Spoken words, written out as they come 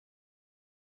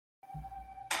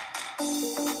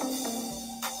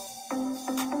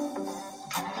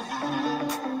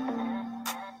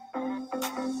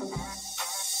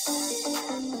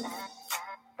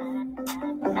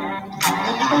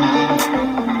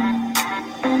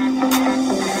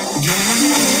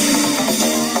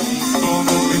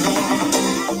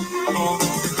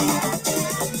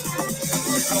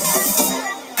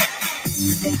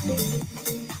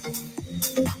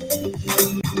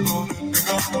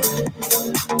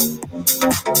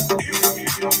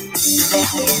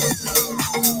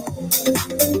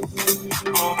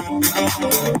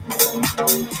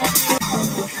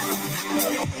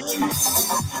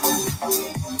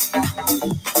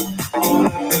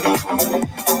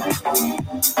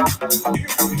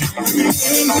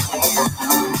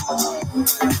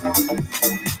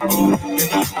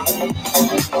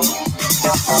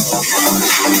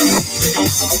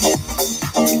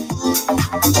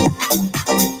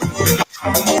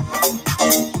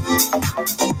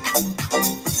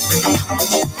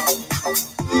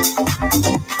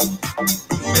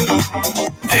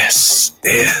This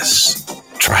is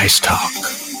Trice Talk.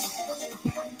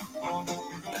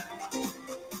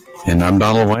 And I'm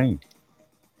Donald Wayne.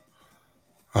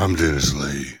 I'm Dennis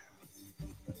Lee.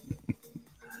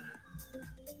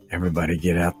 Everybody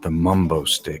get out the mumbo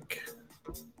stick.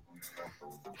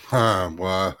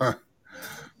 Well, I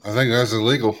think that's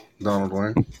illegal, Donald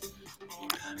Wayne.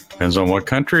 Depends on what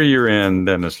country you're in,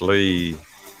 Dennis Lee.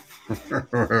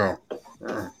 Well,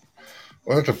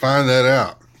 we'll have to find that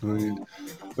out.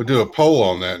 We'll do a poll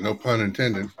on that, no pun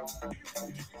intended.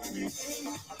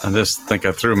 I just think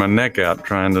I threw my neck out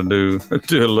trying to do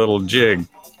a little jig.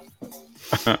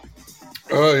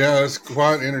 Oh, yeah, it's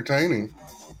quite entertaining.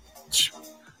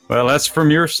 Well, that's from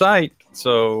your site,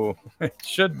 so it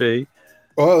should be.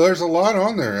 Well, there's a lot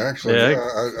on there, actually. Yeah,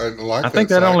 I like I think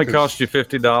that only cost you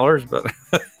 $50, but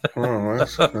oh,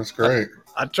 that's great.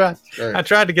 I tried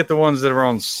to get the ones that are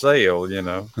on sale, you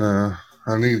know.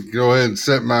 I need to go ahead and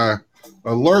set my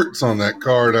alerts on that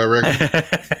card, I reckon.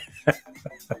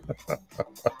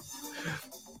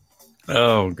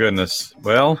 Oh, goodness.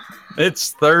 Well,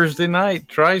 it's Thursday night,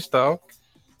 Trice Talk.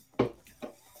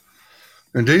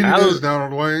 Indeed it is,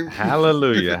 Donald Wayne.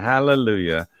 Hallelujah,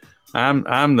 hallelujah.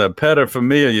 I'm the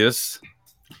paterfamilias,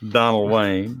 Donald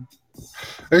Wayne.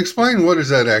 Explain, what does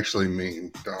that actually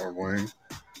mean, Donald Wayne?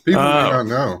 People may not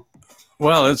know.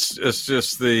 Well, it's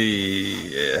just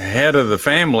the head of the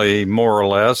family, more or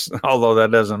less, although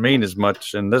that doesn't mean as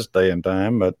much in this day and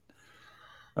time. But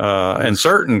in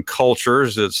certain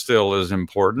cultures, it still is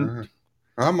important.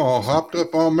 I'm all hopped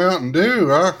up on Mountain Dew,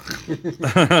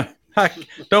 huh?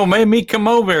 Don't make me come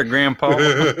over here, Grandpa.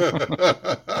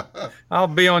 I'll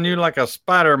be on you like a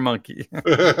spider monkey.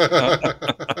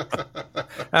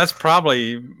 That's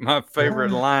probably my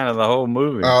favorite line of the whole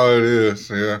movie. Oh, it is.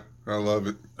 Yeah, I love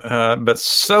it. But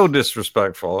so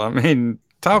disrespectful. I mean,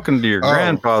 talking to your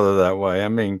grandfather that way. I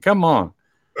mean, come on.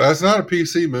 That's not a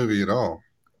PC movie at all.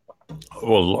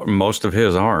 Well, most of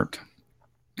his aren't.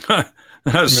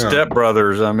 Step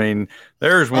Brothers. I mean,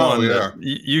 there's one that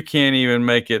you can't even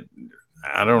make it.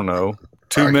 I don't know,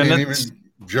 2 minutes. I can't even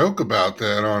joke about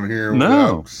that on here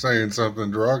without saying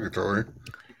something derogatory.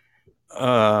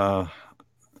 I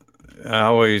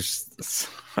always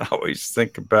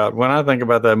think about, when I think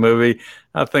about that movie,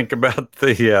 I think about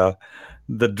the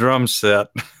drum set.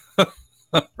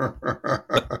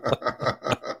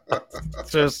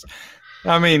 Just,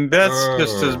 I mean, that's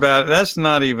just as bad. That's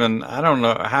not even, I don't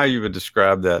know how you would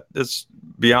describe that. It's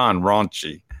beyond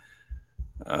raunchy.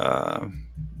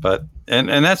 But,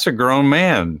 and that's a grown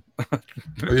man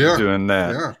doing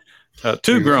that. Yeah.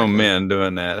 Two grown men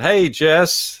doing that. Hey,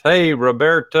 Jess. Hey,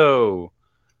 Roberto.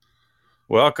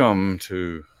 Welcome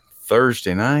to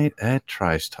Thursday night at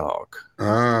Trice Talk.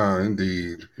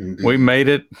 Indeed. We made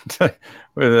it with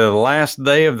the last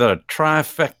day of the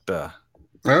trifecta.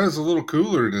 That was a little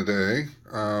cooler today.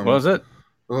 Was it?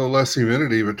 A little less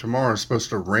humidity, but tomorrow's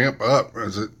supposed to ramp up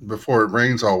before it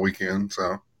rains all weekend.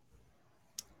 So.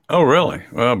 Oh, really?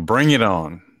 Well, bring it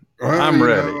on. Well, I'm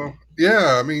ready.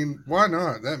 Yeah, I mean, why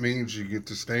not? That means you get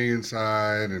to stay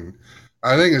inside, and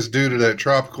I think it's due to that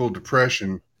tropical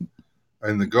depression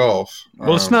in the Gulf.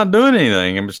 Well, it's not doing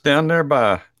anything. It's down there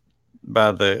by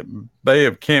the Bay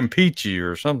of Campeche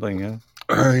or something.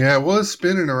 Yeah, well, it's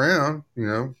spinning around, you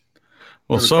know.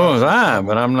 Well, so is I,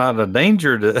 but I'm not a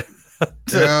danger to.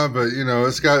 Yeah, but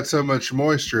it's got so much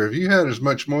moisture. If you had as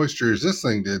much moisture as this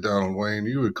thing did, Donald Wayne,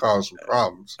 you would cause some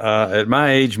problems. At my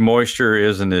age, moisture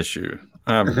is an issue.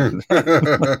 It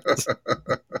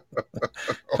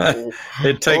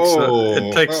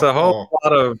takes a whole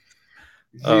lot of.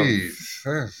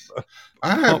 Jeez,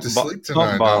 I have to sleep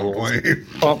tonight, Donald Wayne.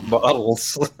 Pump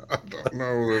bottles. I don't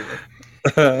know.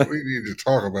 We need to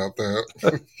talk about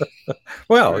that.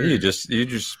 Well, you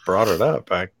just brought it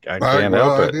up. I can't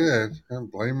help it. I did. I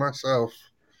blame myself.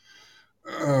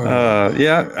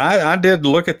 Yeah, I did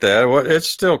look at that. It's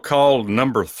still called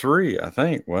number 3, I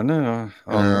think, wasn't it?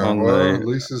 At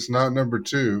least it's not number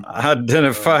 2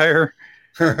 identifier.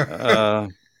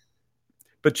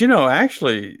 But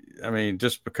actually, I mean,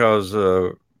 just because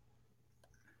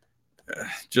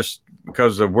just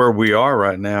because of where we are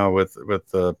right now with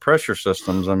the pressure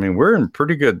systems, I mean, we're in a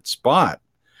pretty good spot.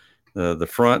 The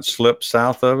front slipped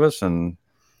south of us, and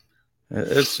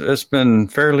it's been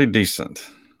fairly decent.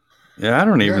 Yeah, I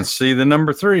don't even see the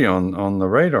number 3 on the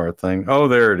radar thing. Oh,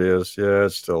 there it is. Yeah,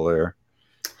 it's still there.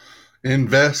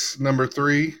 Invest number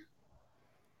 3.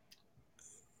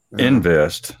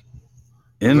 Invest.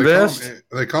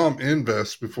 They call them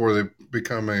invest before they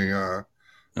become a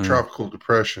tropical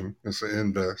depression. It's an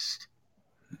invest.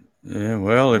 Yeah,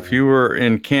 well, if you were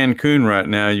in Cancun right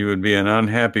now, you would be an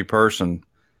unhappy person.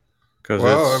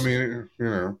 Well, I mean, you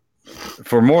know,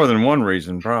 for more than one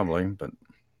reason, probably, but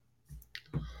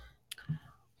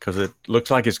because it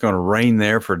looks like it's going to rain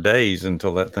there for days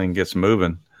until that thing gets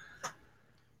moving.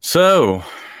 So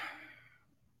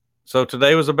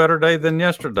today was a better day than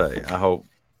yesterday, I hope.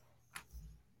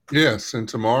 Yes, and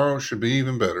tomorrow should be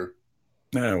even better.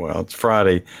 Yeah, well, it's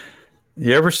Friday.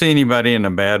 You ever see anybody in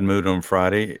a bad mood on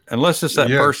Friday? Unless it's that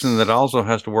person that also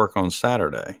has to work on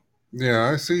Saturday.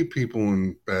 Yeah, I see people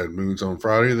in bad moods on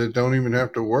Friday that don't even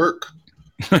have to work.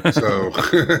 So,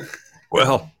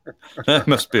 well, that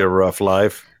must be a rough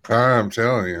life. I'm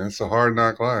telling you, it's a hard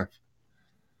knock life.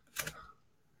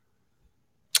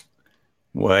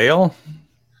 Well,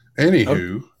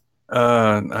 anywho,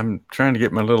 I'm trying to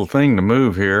get my little thing to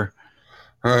move here.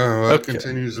 That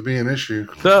continues to be an issue.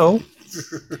 So,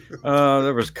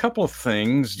 there was a couple of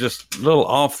things, just little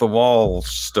off the wall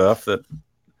stuff that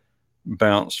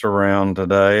bounced around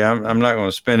today. I'm not going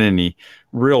to spend any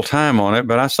real time on it,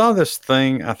 but I saw this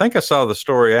thing. I think I saw the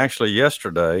story actually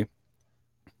yesterday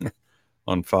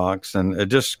on Fox, and it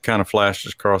just kind of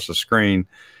flashed across the screen.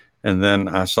 And then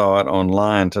I saw it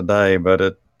online today, but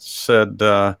it said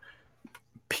they're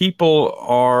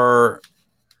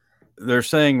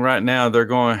saying right now they're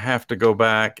going to have to go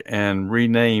back and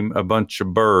rename a bunch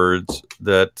of birds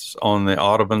that's on the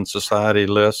Audubon Society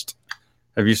list.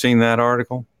 Have you seen that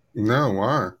article? No,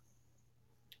 why?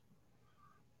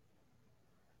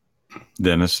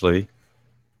 Dennis Lee.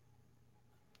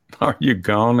 Are you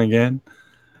gone again?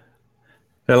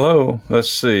 Hello, let's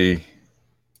see.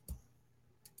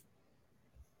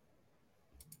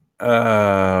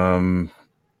 Are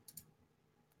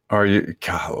you,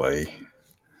 golly.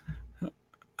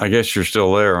 I guess you're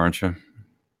still there, aren't you?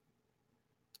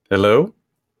 Hello?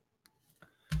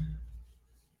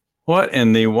 What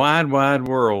in the wide, wide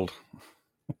world?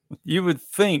 You would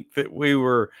think that we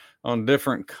were on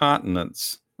different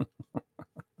continents.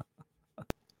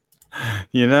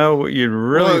 You know, you'd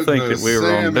really think that we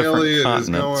were on different Elliott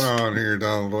continents. What is going on here,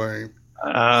 Donald Wayne?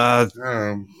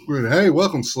 Hey,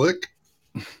 welcome, Slick.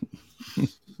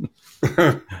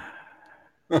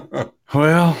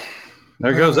 Well,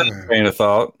 there goes that train of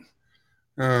thought.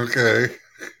 Okay.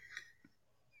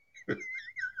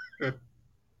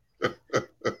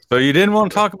 So you didn't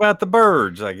want to talk about the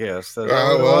birds, I guess.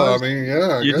 Well, I mean,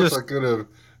 yeah, I guess I could have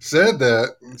said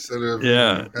that instead of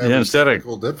having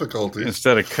technical difficulties.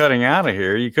 Instead of cutting out of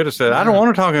here, you could have said, I don't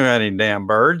want to talk about any damn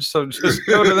birds, so just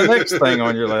go to the next thing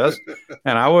on your list.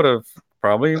 And I would have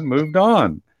probably moved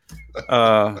on.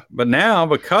 But now,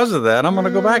 because of that, I'm going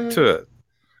to go back to it.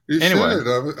 Anyway,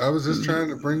 I was just trying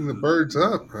to bring the birds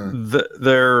up.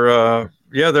 They're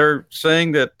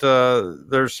saying that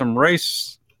there's some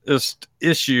racist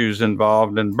issues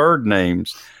involved in bird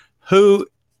names. I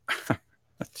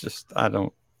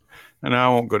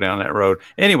won't go down that road.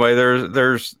 Anyway,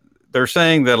 they're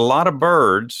saying that a lot of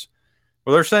birds.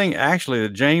 Well, they're saying actually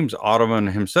that James Audubon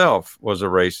himself was a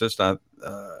racist.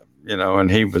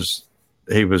 And he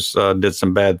did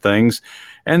some bad things,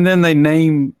 and then they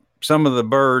name some of the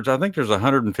birds. I think there's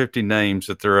 150 names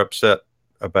that they're upset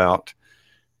about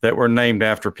that were named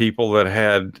after people that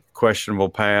had questionable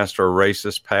past or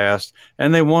racist past,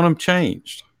 and they want them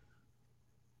changed.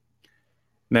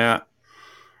 Now,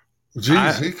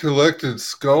 he collected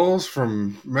skulls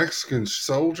from Mexican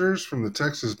soldiers from the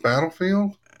Texas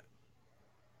battlefield?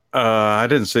 I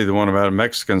didn't see the one about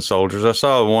Mexican soldiers. I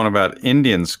saw the one about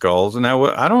Indian skulls. And now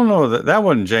I don't know that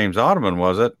wasn't James Audubon,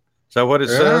 was it? Is that what it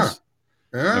says?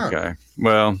 Yeah. Okay.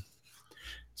 Well,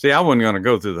 see, I wasn't going to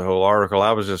go through the whole article.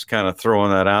 I was just kind of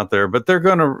throwing that out there. But there's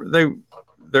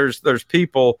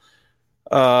people.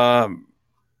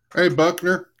 Hey,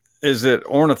 Buckner. Is it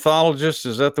ornithologist?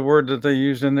 Is that the word that they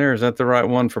use in there? Is that the right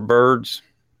one for birds?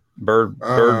 Bird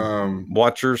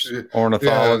watchers,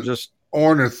 ornithologist.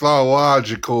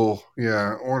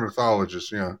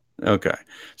 Ornithologist, yeah. Okay.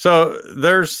 So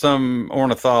there's some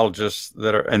ornithologists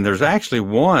that are, and there's actually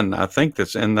one, I think,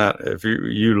 that's in that, if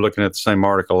you looking at the same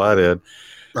article I did,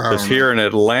 that's here in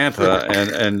Atlanta,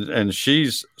 and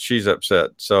she's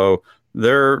upset. So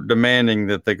they're demanding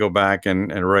that they go back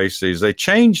and erase these. They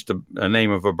changed the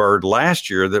name of a bird last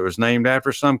year that was named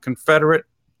after some Confederate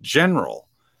general,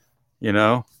 you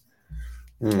know?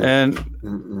 And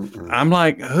I'm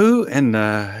like, who in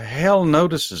the hell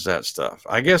notices that stuff?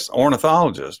 I guess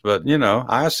ornithologists, but you know,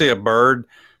 I see a bird.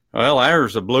 Well,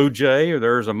 there's a blue jay, or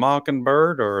there's a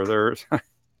mockingbird, or there's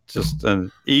just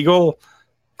an eagle.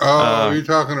 Oh, you're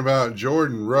talking about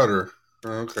Jordan Rudder.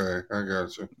 Okay, I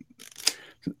got you.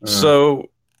 So,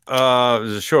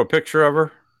 does it show a picture of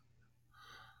her?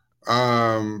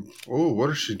 Oh, what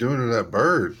is she doing to that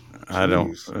bird? Jeez. I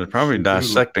don't. They're probably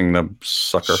dissecting the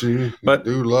sucker. But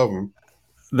do love them.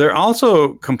 They're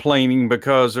also complaining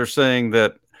because they're saying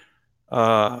that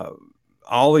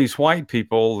all these white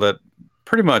people that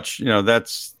pretty much, you know,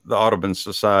 that's the Audubon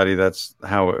Society. That's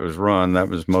how it was run. That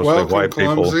was mostly white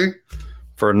people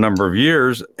for a number of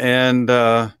years. And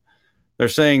they're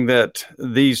saying that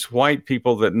these white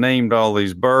people that named all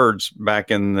these birds back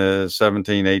in the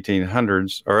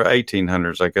 1800s, or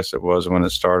 1800s, I guess it was when it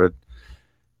started,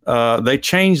 they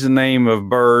changed the name of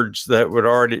birds that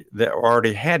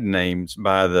already had names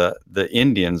by the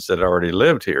Indians that already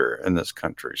lived here in this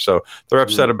country. So they're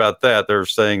upset about that. They're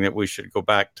saying that we should go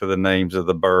back to the names of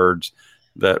the birds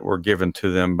that were given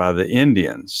to them by the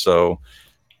Indians. So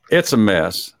it's a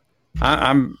mess.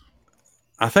 I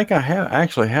think I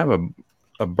actually have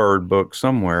a bird book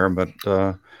somewhere, but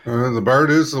the bird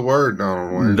is the word,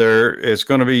 Donald. It's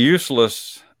going to be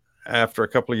useless after a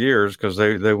couple of years because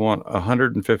they want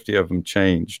 150 of them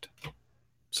changed.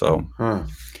 So,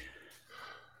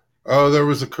 there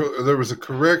was a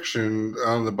correction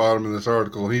on the bottom of this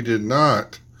article. He did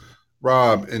not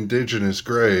rob indigenous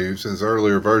graves, as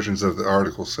earlier versions of the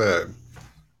article said,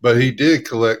 but he did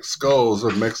collect skulls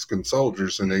of Mexican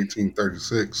soldiers in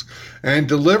 1836 and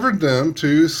delivered them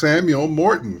to Samuel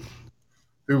Morton,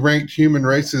 who ranked human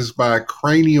races by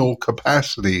cranial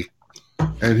capacity,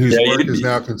 and whose work is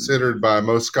now considered by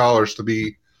most scholars to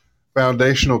be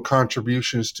foundational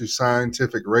contributions to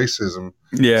scientific racism.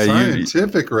 Yeah,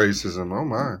 scientific racism. Oh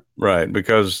my! Right,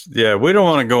 because we don't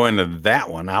want to go into that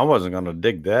one. I wasn't going to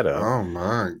dig that up. Oh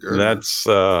my goodness!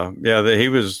 That's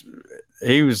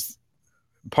he was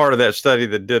part of that study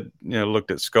that did looked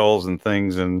at skulls and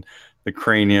things and the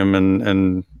cranium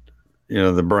and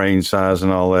the brain size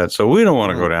and all that. So we don't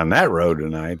want to go down that road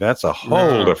tonight. That's a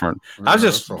whole different. I was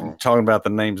just talking about the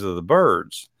names of the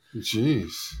birds.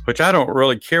 Jeez. Which I don't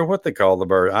really care what they call the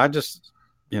bird. I just,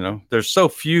 there's so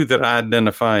few that I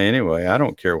identify anyway. I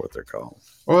don't care what they're called.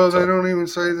 Well, they don't even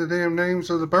say the damn names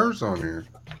of the birds on here.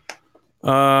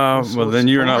 Well, then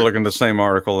you're not looking at the same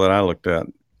article that I looked at.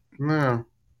 No.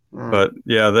 But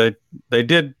yeah, they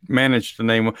did manage to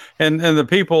name, and the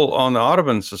people on the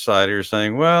Audubon Society are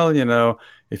saying, well,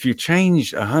 if you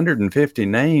change 150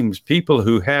 names, people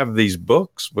who have these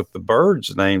books with the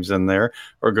birds' names in there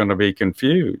are going to be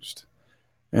confused.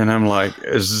 And I'm like,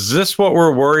 is this what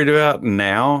we're worried about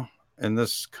now in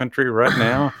this country right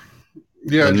now?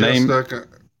 Yeah,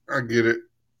 I get it.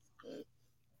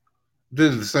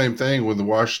 Did the same thing with the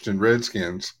Washington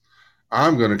Redskins.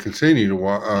 I'm going to continue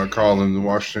to call them the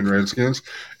Washington Redskins.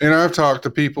 And I've talked to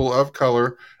people of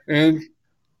color, and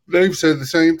they've said the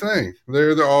same thing.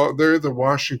 They're the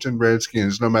Washington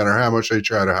Redskins, no matter how much they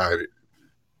try to hide it.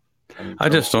 I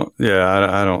just don't. Yeah,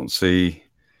 I don't see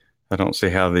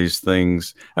how these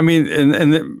things. I mean,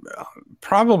 and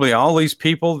probably all these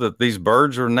people that these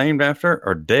birds are named after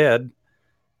are dead.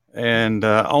 And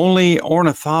only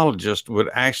ornithologists would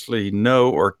actually know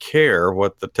or care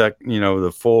what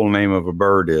the full name of a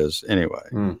bird is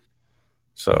anyway.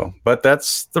 So, but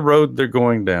that's the road they're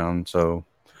going down. So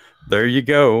there you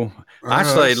go. I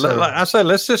say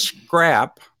let's just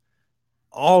scrap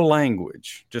all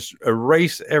language, just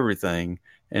erase everything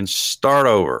and start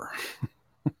over.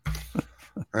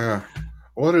 Yeah.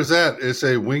 What is that? It's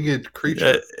a winged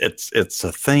creature. It's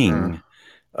a thing.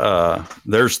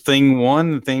 There's thing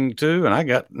 1, thing 2, and I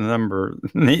got number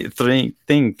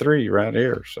thing 3 right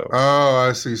here. So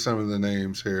I see some of the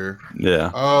names here.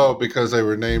 Yeah. Oh, because they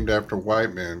were named after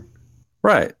white men,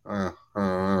 right?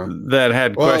 That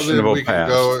had questionable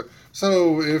past.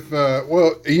 So if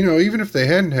even if they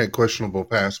hadn't had questionable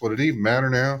past, would it even matter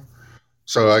now?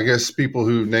 So I guess people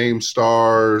who name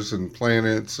stars and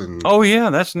planets and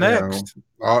that's next.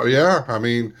 Oh yeah, I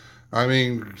mean,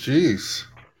 geez.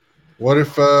 What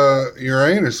if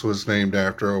Uranus was named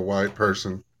after a white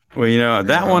person? Well,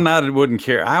 that one I wouldn't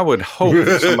care. I would hope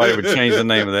that somebody would change the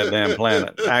name of that damn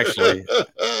planet. Actually,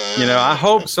 I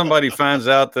hope somebody finds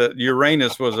out that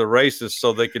Uranus was a racist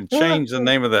so they can change the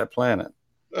name of that planet.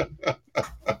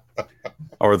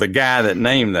 Or the guy that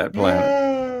named that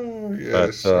planet.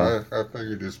 Yes, I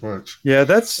figured as much. Yeah,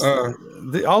 that's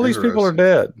all these people are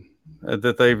dead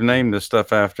that they've named this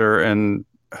stuff after, and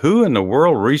who in the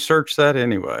world researched that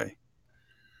anyway?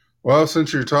 Well,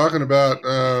 since you're talking about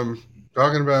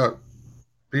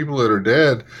people that are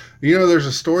dead, there's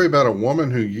a story about a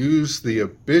woman who used the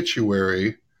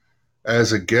obituary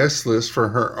as a guest list for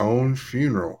her own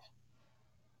funeral.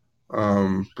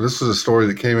 This is a story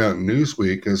that came out in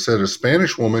Newsweek and said a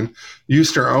Spanish woman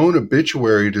used her own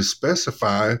obituary to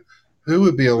specify who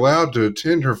would be allowed to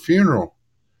attend her funeral,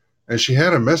 and she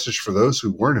had a message for those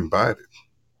who weren't invited.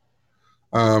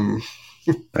 And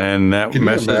that Can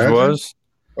message you imagine? was?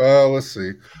 Let's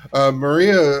see.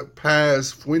 Maria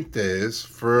Paz Fuentes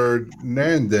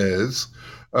Fernandez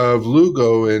of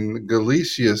Lugo in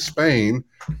Galicia, Spain,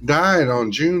 died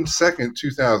on June 2nd,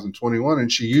 2021,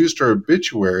 and she used her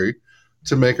obituary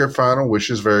to make her final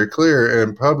wishes very clear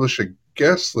and publish a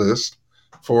guest list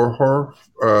for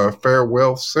her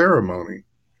farewell ceremony.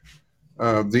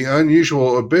 The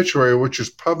unusual obituary, which was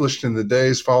published in the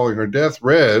days following her death,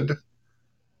 read,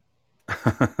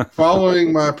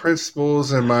 "Following my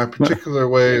principles and my particular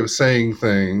way of saying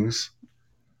things,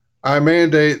 I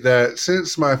mandate that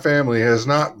since my family has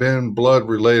not been blood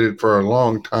related for a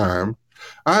long time,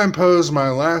 I impose my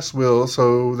last will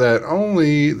so that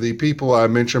only the people I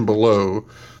mention below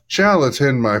shall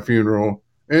attend my funeral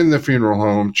in the funeral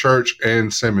home, church,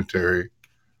 and cemetery."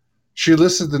 She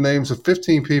listed the names of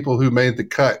 15 people who made the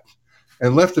cut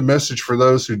and left a message for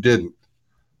those who didn't.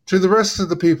 "To the rest of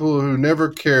the people who never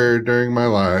cared during my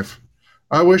life,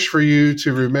 I wish for you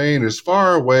to remain as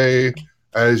far away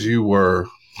as you were."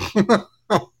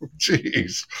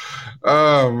 Jeez.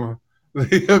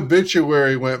 The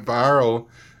obituary went viral,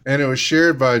 and it was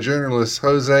shared by journalist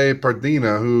Jose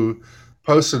Pardina, who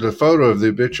posted a photo of the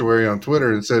obituary on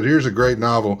Twitter and said, "Here's a great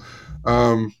novel."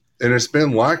 And it's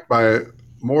been liked by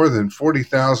more than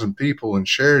 40,000 people and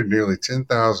shared nearly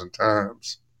 10,000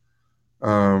 times.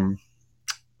 And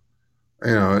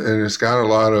it's got a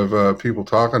lot of people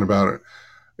talking about it.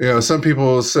 Some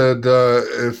people said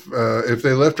if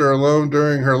they left her alone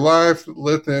during her life,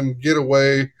 let them get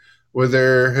away with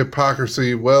their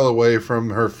hypocrisy well away from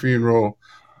her funeral.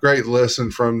 Great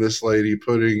lesson from this lady,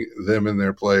 putting them in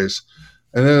their place.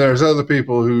 And then there's other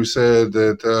people who said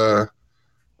that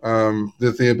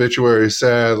the obituary is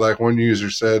sad. Like one user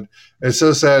said, "It's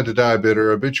so sad to die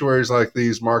bitter. Obituaries like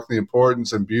these mark the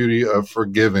importance and beauty of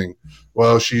forgiving.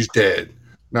 Well, she's dead.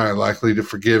 Not likely to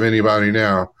forgive anybody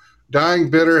now. Dying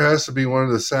bitter has to be one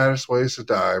of the saddest ways to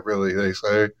die, really," they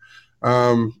say.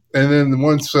 And then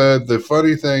one said, "The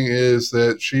funny thing is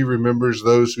that she remembers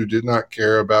those who did not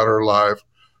care about her life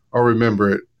or remember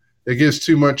it. It gives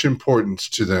too much importance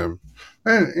to them."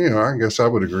 And, I guess I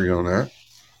would agree on that.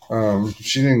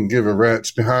 She didn't give a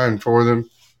rat's behind for them.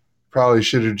 Probably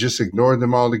should have just ignored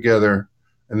them altogether,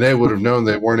 and they would have known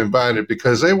they weren't invited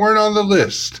because they weren't on the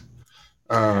list.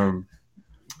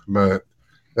 But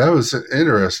that was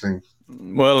interesting.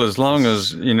 Well, as long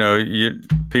as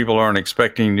people aren't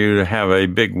expecting you to have a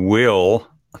big will,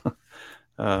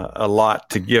 a lot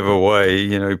to give away,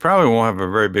 you probably won't have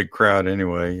a very big crowd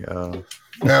anyway.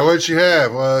 Now, what you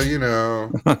have? Well,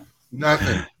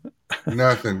 nothing.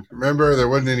 Nothing. Remember, there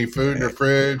wasn't any food in the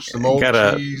fridge. Some old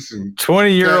cheese and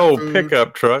 20-year-old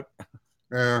pickup truck.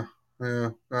 Yeah.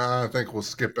 I think we'll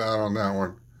skip out on that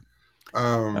one.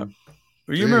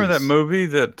 You remember that movie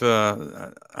that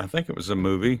I think it was a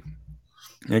movie?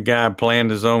 A guy planned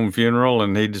his own funeral,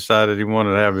 and he decided he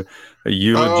wanted to have a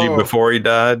eulogy before he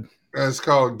died. It's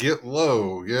called Get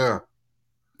Low. Yeah.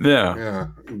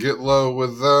 Get Low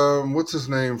with what's his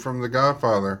name from The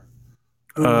Godfather?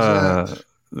 Who was that?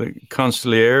 The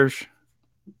Concierge.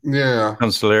 Yeah.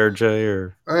 Concierge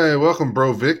or hey, welcome,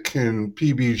 Bro Vic and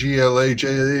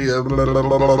PBGLAJ.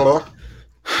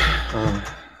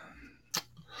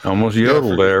 Almost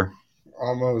yodeled there.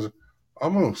 Almost.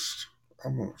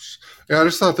 Yeah, I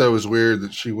just thought that was weird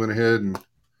that she went ahead and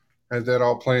had that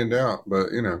all planned out.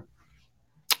 But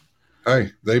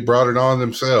hey, they brought it on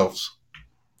themselves.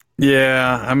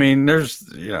 Yeah, I mean, there's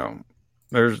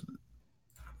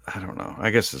I don't know.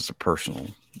 I guess it's a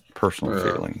personal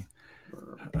feeling.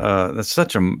 That's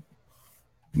such a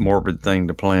morbid thing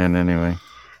to plan anyway.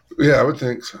 Yeah, I would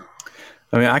think so.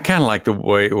 I mean, I kind of like the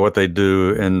way what they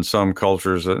do in some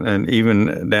cultures, and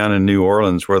even down in New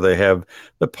Orleans where they have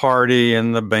the party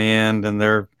and the band and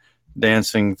they're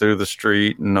dancing through the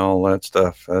street and all that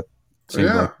stuff. That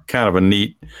seems like kind of a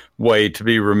neat way to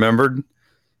be remembered.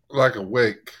 Like a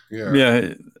wake. Yeah.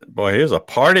 Yeah. Boy, he's a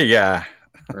party guy.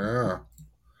 Yeah.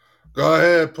 Go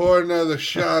ahead, pour another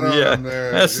shot on Yeah, him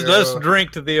there, let's Jill.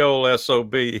 drink to the old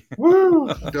SOB.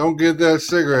 Woo! Don't get that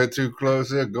cigarette too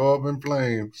close; it'll go up in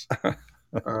flames.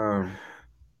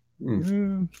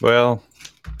 Well,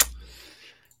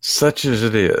 such as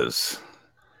it is.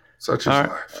 Such is life.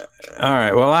 All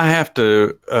right. Well, I have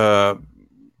to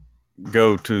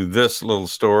go to this little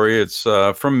story. It's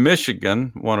from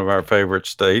Michigan, one of our favorite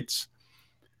states.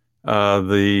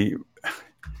 It's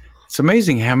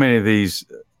amazing how many of these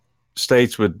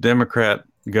states with Democrat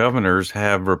governors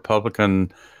have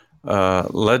Republican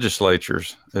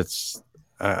legislatures. It's,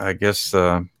 I guess,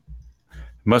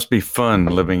 must be fun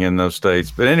living in those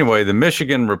states. But anyway, the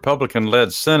Michigan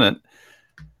Republican-led Senate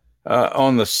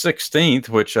on the 16th,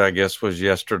 which I guess was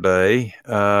yesterday,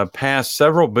 passed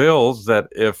several bills that,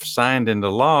 if signed into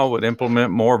law, would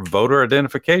implement more voter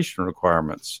identification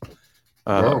requirements.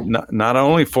 Not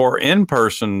only for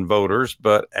in-person voters,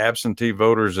 but absentee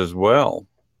voters as well.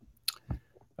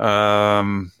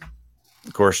 Of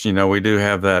course, we do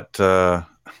have that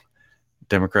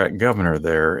Democrat governor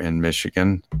there in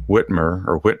Michigan, Whitmer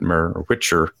or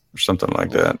Witcher or something like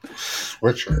that.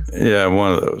 Witcher. Yeah,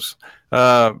 one of those.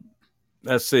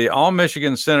 Let's see. All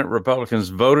Michigan Senate Republicans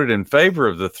voted in favor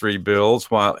of the three bills,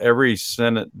 while every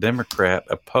Senate Democrat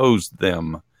opposed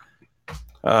them.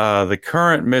 The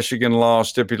current Michigan law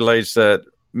stipulates that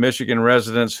Michigan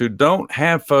residents who don't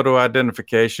have photo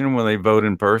identification when they vote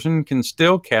in person can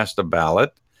still cast a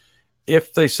ballot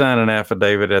if they sign an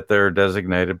affidavit at their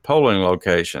designated polling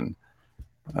location.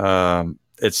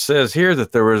 It says here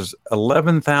that there was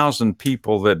 11,000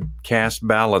 people that cast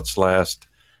ballots last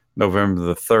November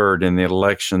the 3rd in the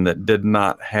election that did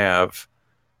not have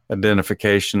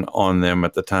identification on them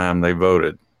at the time they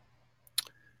voted.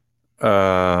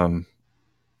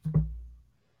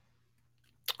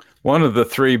 One of the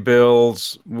three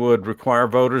bills would require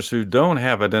voters who don't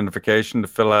have identification to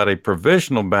fill out a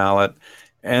provisional ballot,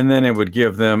 and then it would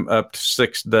give them up to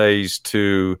 6 days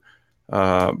to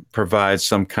provide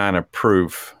some kind of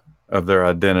proof of their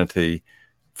identity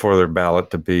for their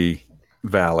ballot to be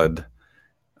valid.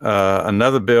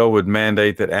 Another bill would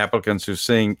mandate that applicants who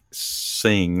seek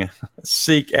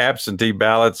absentee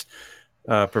ballots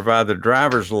provide their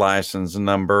driver's license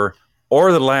number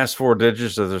or the last four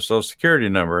digits of their social security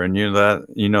number, and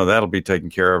that'll be taken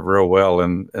care of real well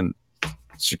and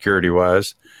security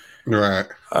wise. Right.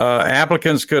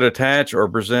 Applicants could attach or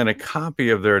present a copy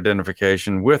of their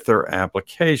identification with their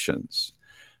applications.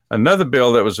 Another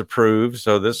bill that was approved,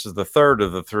 so this is the third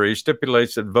of the three,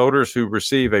 stipulates that voters who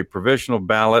receive a provisional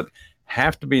ballot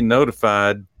have to be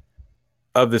notified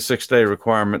of the 6-day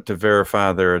requirement to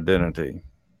verify their identity.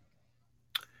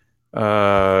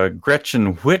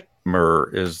 Gretchen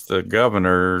Whitmer is the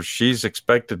governor. She's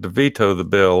expected to veto the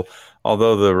bill,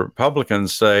 although the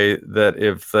Republicans say that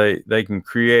if they can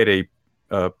create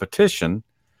a petition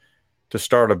to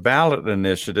start a ballot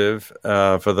initiative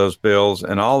for those bills,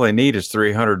 and all they need is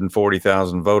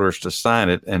 340,000 voters to sign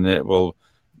it, and it will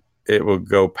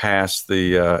go past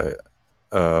the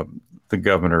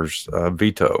governor's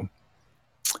veto.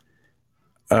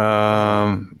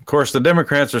 Of course, the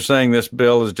Democrats are saying this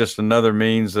bill is just another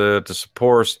means to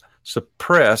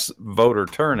suppress voter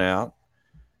turnout.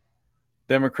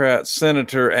 Democrat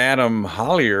Senator Adam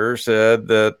Hollier said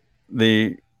that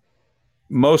the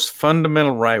most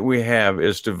fundamental right we have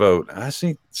is to vote.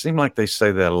 Seem like they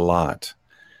say that a lot.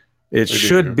 It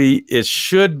should be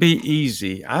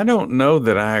easy. I don't know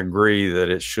that I agree that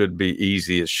it should be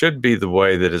easy. It should be the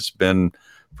way that it's been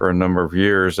for a number of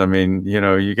years. I mean,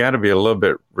 you got to be a little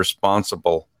bit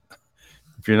responsible.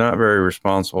 If you're not very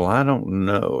responsible, I don't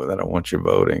know that I want you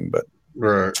voting, but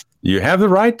right. You have the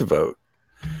right to vote.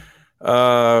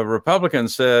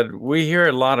 Republicans said, we hear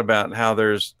a lot about how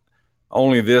there's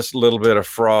only this little bit of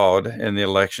fraud in the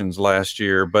elections last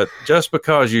year, but just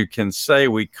because you can say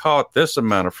we caught this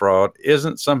amount of fraud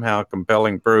isn't somehow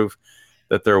compelling proof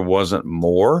that there wasn't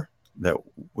more that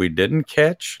we didn't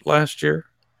catch last year.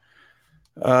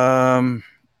 So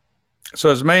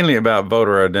it's mainly about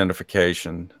voter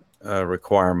identification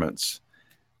requirements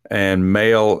and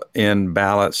mail-in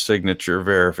ballot signature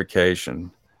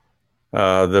verification.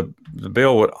 The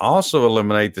bill would also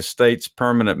eliminate the state's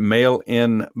permanent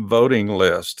mail-in voting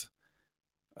list,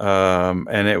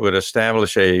 and it would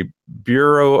establish a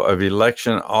Bureau of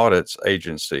Election Audits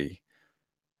agency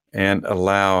and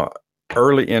allow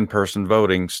early in-person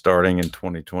voting starting in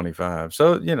 2025.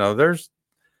 So,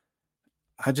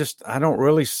 I don't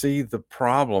really see the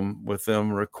problem with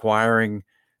them requiring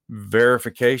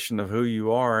verification of who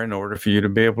you are in order for you to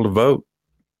be able to vote.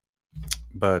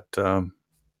 But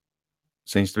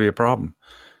seems to be a problem.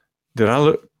 Did I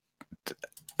look?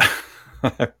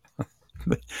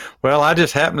 Well, I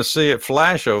just happened to see it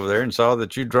flash over there and saw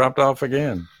that you dropped off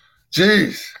again.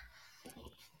 Jeez.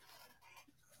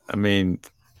 I mean,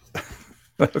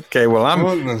 okay. Well, I'm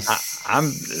okay.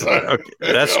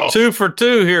 That's 2 for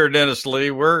 2 here, Dennis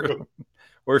Lee. We're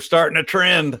starting a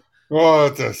trend.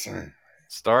 What the thing?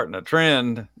 Starting a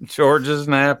trend. George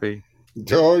isn't happy.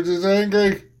 George is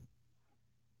angry.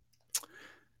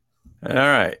 All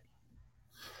right.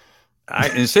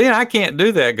 I can't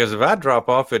do that because if I drop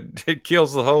off, it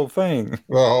kills the whole thing.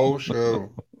 The whole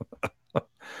show.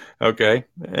 Okay.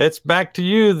 It's back to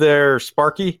you there,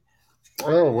 Sparky.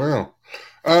 Oh, well.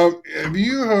 Have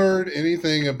you heard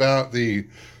anything about the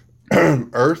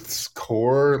Earth's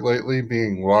core lately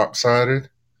being lopsided?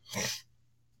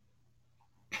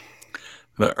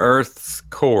 The Earth's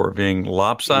core being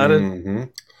lopsided? Mm-hmm.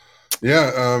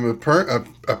 Yeah.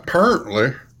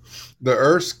 Apparently, the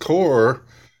Earth's core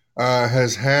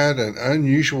has had an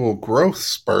unusual growth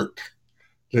spurt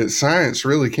that science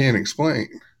really can't explain.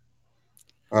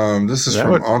 This is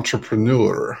from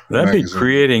Entrepreneur. That'd be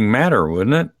creating matter,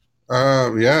 wouldn't it?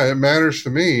 Yeah, it matters to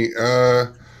me.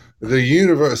 The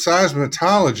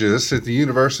seismologist at the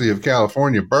University of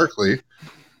California, Berkeley,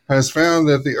 has found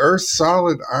that the Earth's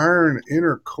solid iron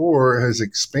inner core has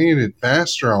expanded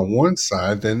faster on one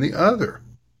side than the other.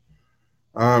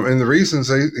 And the reasons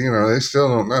they still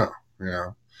don't know.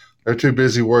 They're too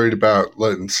busy worried about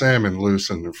letting salmon loose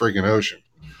in the freaking ocean.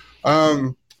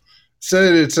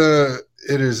 Said it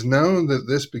is known that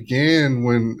this began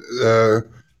when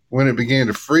it began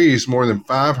to freeze more than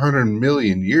 500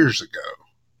 million years ago.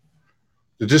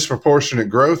 The disproportionate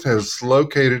growth has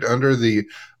located under the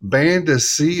Banda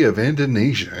Sea of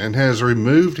Indonesia and has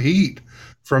removed heat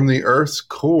from the Earth's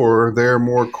core there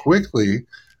more quickly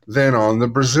than on the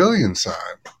Brazilian side.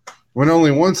 When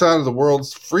only one side of the world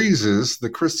freezes, the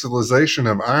crystallization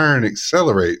of iron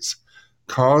accelerates,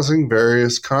 causing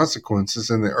various consequences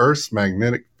in the Earth's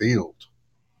magnetic field,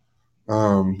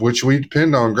 which we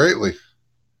depend on greatly.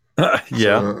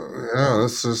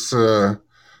 This is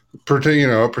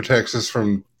protects us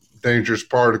from dangerous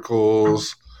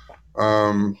particles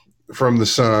from the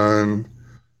sun.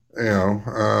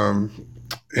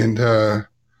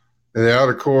 The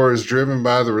outer core is driven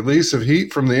by the release of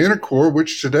heat from the inner core,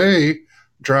 which today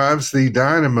drives the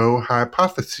dynamo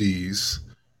hypothesis.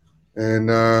 And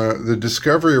the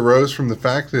discovery arose from the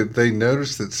fact that they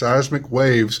noticed that seismic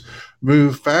waves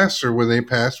move faster when they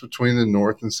pass between the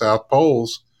north and south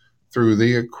poles through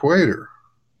the equator.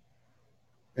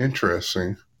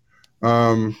 Interesting.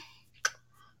 The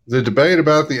debate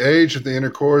about the age of the inner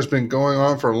core has been going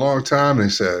on for a long time, they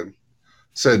said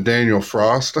Daniel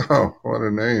Frost. Oh, what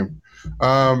a name.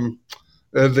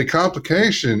 The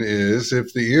complication is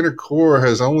if the inner core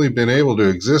has only been able to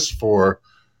exist for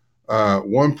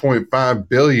 1.5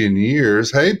 billion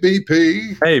years. Hey,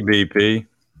 BP. Hey, BP.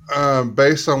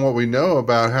 Based on what we know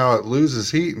about how it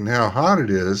loses heat and how hot it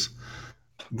is,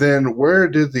 then where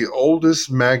did the oldest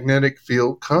magnetic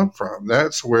field come from?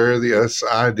 That's where this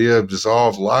idea of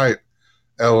dissolved light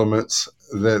elements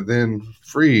that then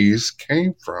freeze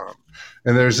came from.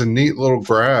 And there's a neat little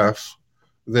graph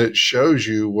that shows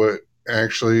you what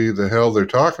actually the hell they're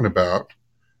talking about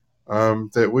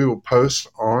that we will post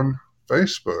on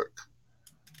Facebook.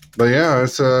 But yeah, it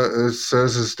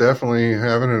says it's definitely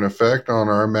having an effect on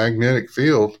our magnetic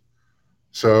field.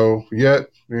 So yet,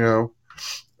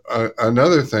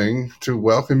 another thing to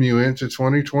welcome you into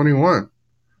 2021.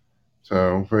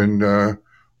 So, and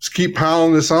let's keep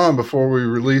piling this on before we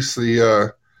release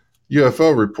the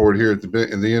UFO report here at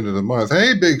the end of the month.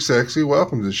 Hey, Big Sexy,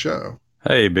 welcome to the show.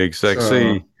 Hey, Big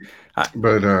Sexy.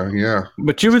 Yeah.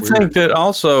 But you would think that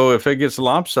also if it gets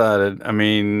lopsided, I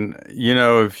mean,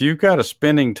 if you've got a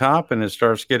spinning top and it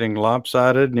starts getting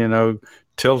lopsided,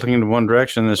 tilting in one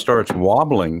direction and it starts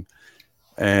wobbling,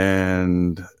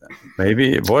 and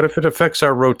maybe what if it affects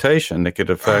our rotation? It could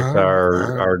affect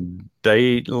our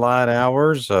daylight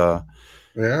hours. It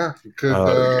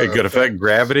could affect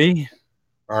gravity.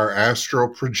 Our astral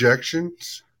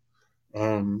projections.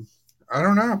 I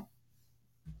don't know.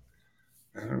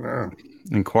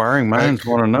 Inquiring minds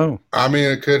want to know. I mean,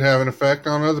 it could have an effect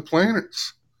on other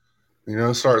planets.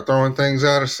 Start throwing things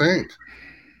out of sync.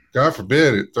 God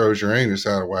forbid it throws Uranus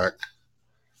out of whack.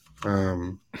 We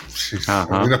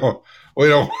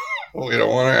don't want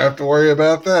to have to worry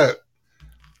about that.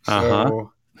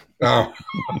 So, no.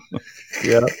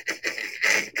 Yeah.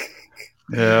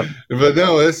 Yeah. But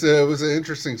no, it was an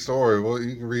interesting story. Well,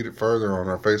 you can read it further on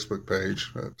our Facebook page.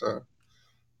 But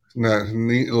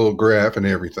neat little graph and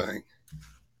everything.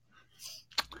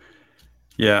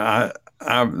 Yeah,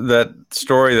 I that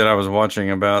story that I was watching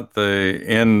about the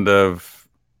end of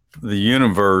the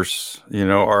universe,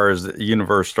 or as the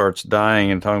universe starts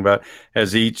dying, and talking about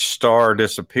as each star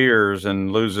disappears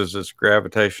and loses its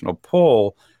gravitational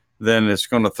pull, then it's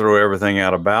going to throw everything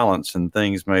out of balance and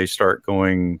things may start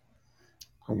going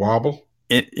a wobble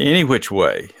in any which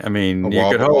way. I mean, you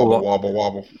could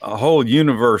wobble. A whole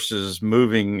universe is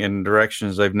moving in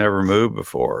directions they've never moved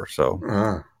before.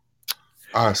 So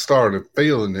I started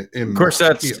feeling it in of course, my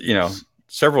that's, hips.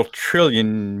 Several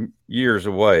trillion years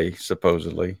away,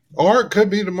 supposedly. Or it could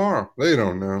be tomorrow. They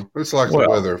don't know. It's like the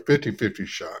weather, 50-50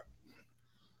 shot.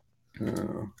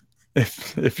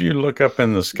 If you look up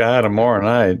in the sky tomorrow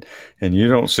night and you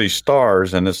don't see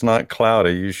stars and it's not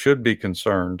cloudy, you should be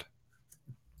concerned.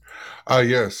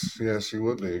 Yes, you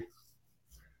would be.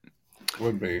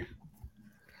 Would be.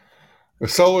 The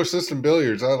solar system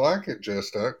billiards, I like it,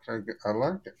 Just Duck. I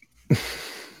like it.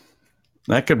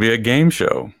 That could be a game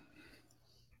show.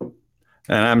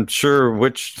 And I'm sure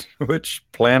which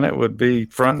planet would be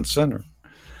front and center.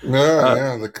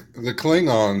 Yeah. The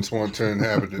Klingons want to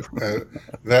inhabit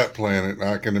that planet,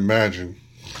 I can imagine.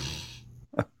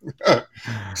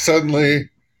 Suddenly,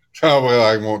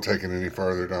 I won't take it any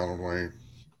further, Donald Wayne.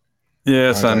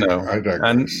 Yes, I know. I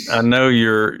digress. I know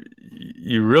you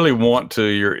really want to.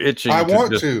 You're itching. I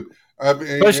want to.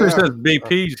 Especially since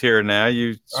BP's here now.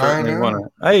 You certainly want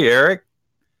to. Hey, Eric.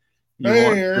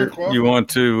 You want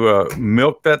to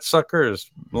milk that sucker as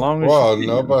long as you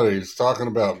can? Nobody's talking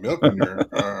about milking your.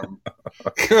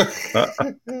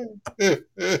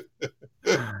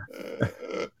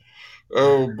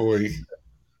 Oh boy.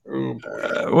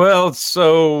 Well,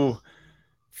 so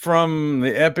from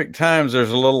the Epic Times,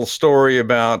 there's a little story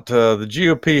about the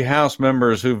GOP House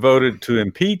members who voted to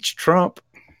impeach Trump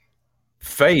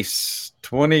face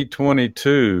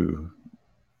 2022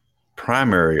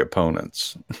 primary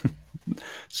opponents.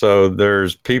 So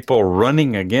there's people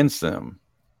running against them.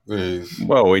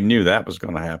 Well, we knew that was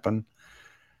going to happen.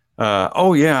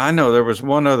 I know. There was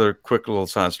one other quick little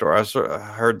side story. I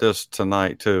heard this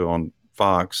tonight too on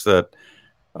Fox that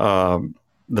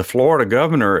the Florida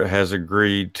governor has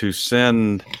agreed to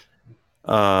send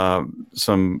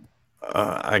some.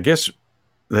 I guess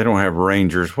they don't have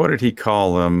rangers. What did he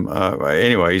call them?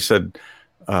 Anyway, he said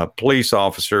police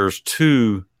officers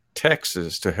to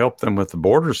Texas to help them with the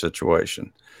border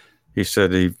situation. He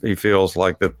said he feels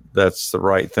like that's the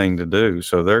right thing to do.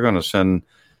 So they're going to send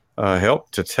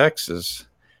help to Texas.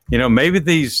 Maybe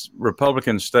these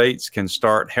Republican states can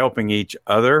start helping each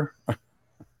other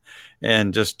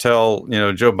and just tell,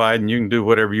 Joe Biden, you can do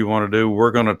whatever you want to do.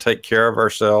 We're going to take care of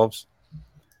ourselves.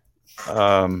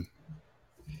 I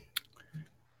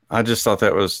just thought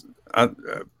that was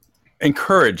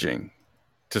encouraging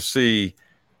to see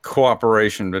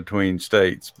cooperation between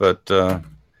states. But, of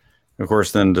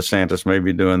course, then DeSantis may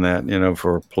be doing that,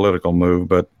 for a political move.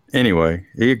 But anyway,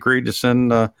 he agreed to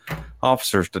send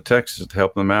officers to Texas to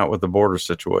help them out with the border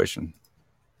situation,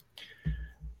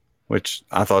 which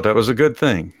I thought that was a good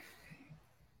thing.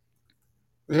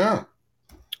 Yeah.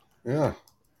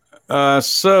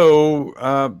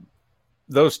 So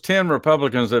those 10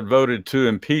 Republicans that voted to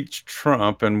impeach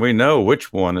Trump, and we know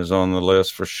which one is on the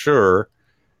list for sure.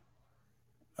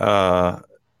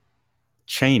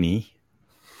 Cheney,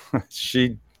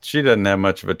 she doesn't have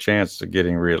much of a chance of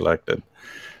getting reelected,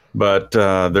 but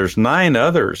there's 9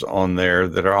 others on there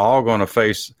that are all going to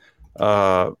face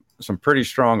some pretty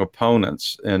strong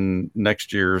opponents in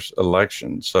next year's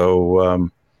election. So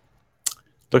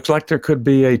looks like there could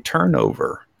be a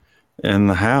turnover in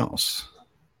the House.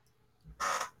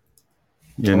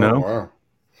 Wow.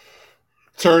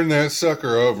 Turn that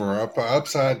sucker over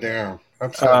upside down.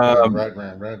 Right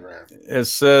round. It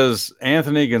says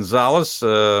Anthony Gonzalez,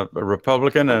 a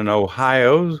Republican in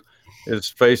Ohio, is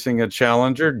facing a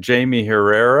challenger, Jamie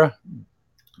Herrera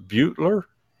Butler.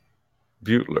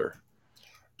 Bueller.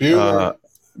 He's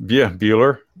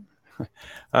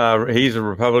a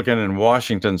Republican in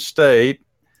Washington State.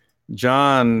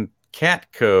 John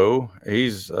Katko,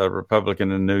 he's a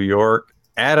Republican in New York.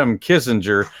 Adam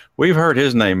Kinzinger, we've heard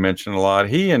his name mentioned a lot.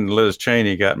 He and Liz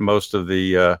Cheney got most of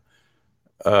the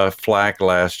flack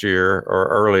last year or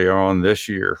earlier on this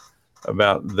year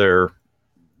about their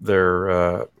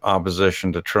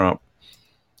opposition to Trump.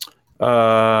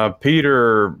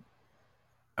 Peter,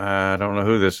 I don't know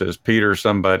who this is. Peter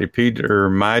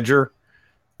Meijer.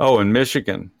 Oh, in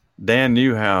Michigan. Dan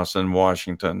Newhouse in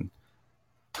Washington.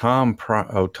 Tom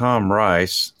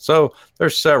Rice. So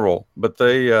there's several, but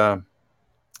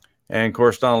and of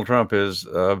course, Donald Trump is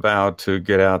vowed to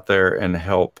get out there and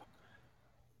help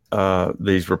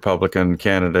these Republican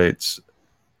candidates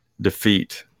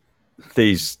defeat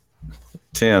these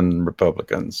 10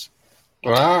 Republicans.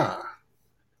 Ah.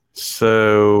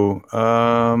 So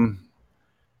And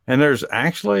there's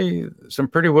actually some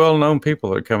pretty well-known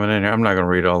people that are coming in here. I'm not going to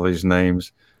read all these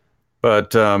names,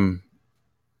 but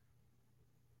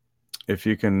if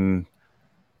you can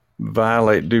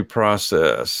violate due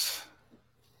process,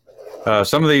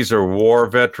 some of these are war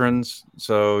veterans,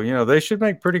 so they should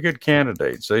make pretty good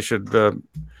candidates. They should,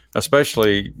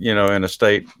 especially in a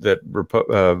state that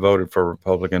voted for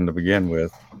Republican to begin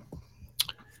with.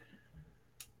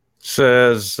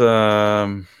 Says.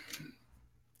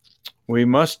 We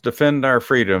must defend our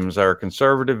freedoms, our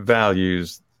conservative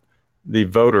values, the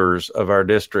voters of our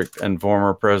district, and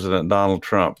former President Donald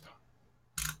Trump,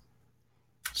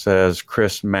 says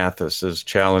Chris Mathis is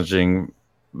challenging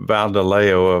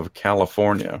Valdaleo of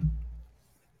California.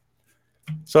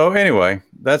 So anyway,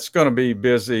 that's going to be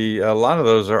busy. A lot of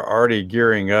those are already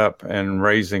gearing up and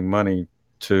raising money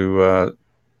to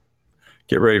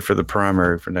get ready for the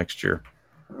primary for next year.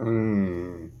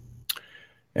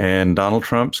 And Donald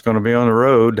Trump's going to be on the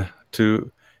road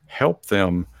to help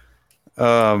them. We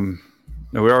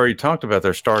already talked about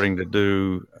they're starting to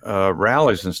do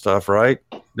rallies and stuff, right?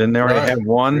 Didn't they already have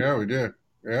one? Yeah, we did.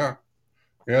 Yeah,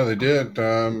 they did.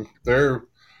 They're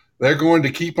going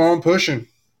to keep on pushing.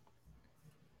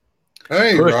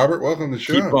 Hey, Robert, welcome to the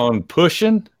show. Keep on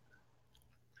pushing?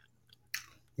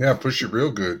 Yeah, push it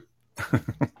real good.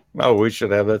 Oh, we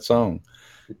should have that song.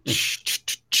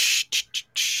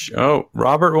 Oh,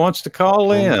 Robert wants to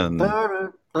call in. Hey,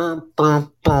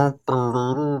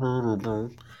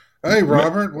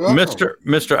 Robert, welcome.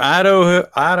 Mr.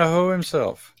 Idaho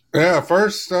himself. Yeah,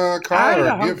 first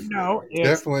caller.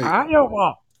 Definitely.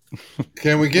 Iowa.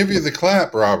 Can we give you the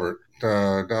clap, Robert?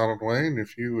 Donald Wayne,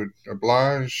 if you would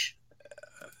oblige.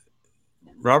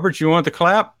 Robert, you want the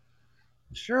clap?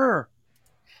 Sure.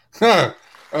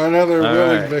 Another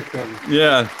willing victim.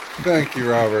 Yeah. Thank you,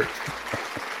 Robert.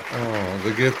 Oh,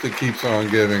 the gift that keeps on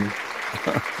giving.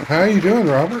 How you doing,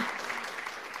 Robert?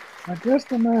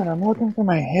 Just a minute. I'm looking for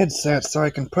my headset so I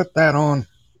can put that on.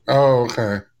 Oh,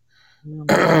 okay.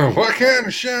 What kind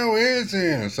of show is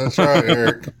this? That's right,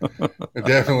 Eric. I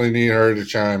definitely need her to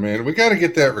chime in. We got to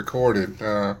get that recorded.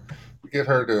 Get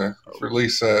her to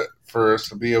release that for us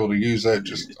to be able to use that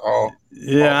just all.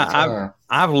 Yeah, all the time.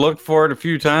 I've looked for it a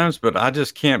few times, but I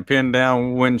just can't pin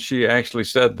down when she actually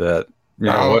said that.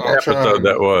 What episode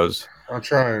that was. I'll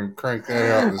try and crank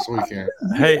that out this weekend.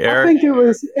 Hey, Eric. I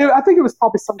think it was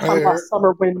probably sometime last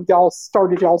summer when y'all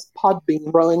started y'all's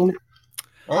Podbean run.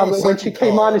 When she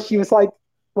came on and she was like,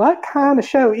 "What kind of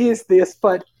show is this?"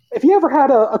 But if you ever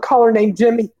had a caller named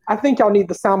Jimmy, I think y'all need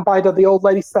the soundbite of the old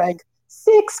lady saying,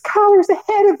 6 callers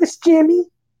ahead of us, Jimmy.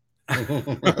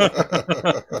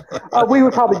 We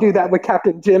would probably do that with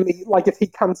Captain Jimmy, like if he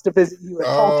comes to visit you at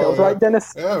Tall Tales, right,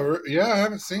 Dennis? Yeah, I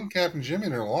haven't seen Captain Jimmy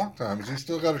in a long time. Has he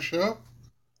still got a show?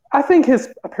 I think his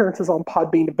appearances on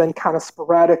Podbean have been kind of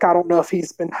sporadic. I don't know if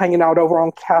he's been hanging out over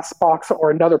on Castbox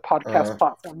or another podcast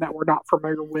platform that we're not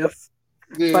familiar with.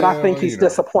 Yeah, but I think he's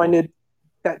disappointed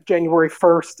that January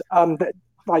 1st, that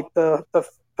like the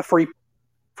free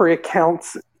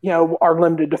accounts, are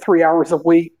limited to 3 hours a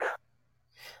week.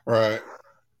 Right.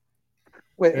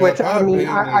 Which I mean,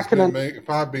 I can.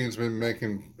 Podbean's been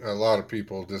making a lot of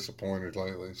people disappointed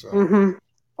lately. So. Mm-hmm.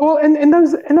 Well, and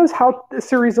those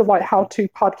series of like how-to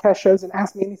podcast shows and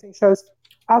Ask Me Anything shows,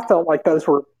 I felt like those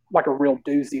were like a real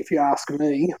doozy, if you ask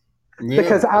me,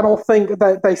 because I don't think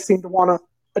that they seem to want to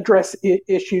address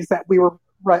issues that we were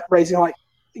raising, like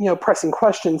pressing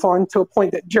questions on, to a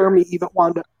point that Jeremy even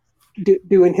wound up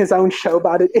doing his own show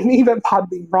about it, and even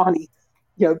Podbean Ronnie,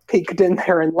 peeked in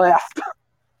there and left.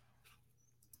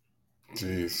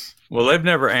 Jeez. Well, they've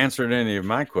never answered any of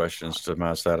my questions to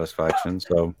my satisfaction,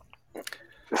 so.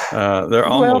 They're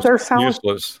almost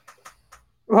useless.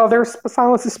 Well, their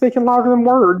silence is speaking louder than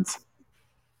words.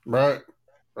 Right.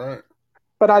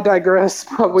 But I digress.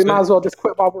 We might as well just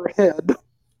quit while we're ahead.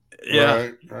 Yeah.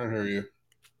 Right. I hear you.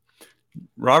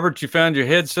 Robert, you found your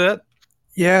headset?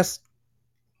 Yes.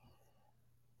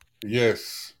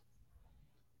 Yes.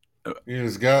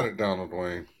 He's got it, Donald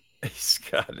Wayne. He's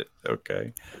got it.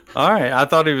 Okay. All right. I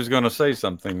thought he was going to say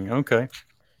something. Okay.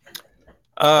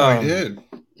 He did.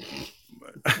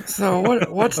 So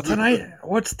what's tonight?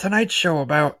 What's tonight's show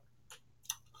about?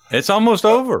 It's almost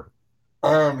over.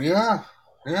 Yeah.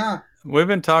 We've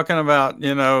been talking about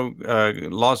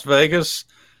Las Vegas,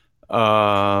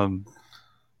 Earth's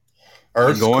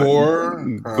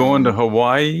core, going to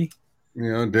Hawaii.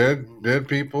 Dead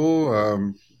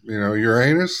people.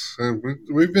 Uranus.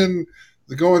 We've been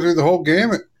going through the whole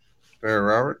gamut there,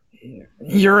 Robert.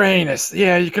 Uranus.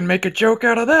 Yeah, you can make a joke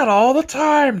out of that all the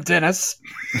time, Dennis.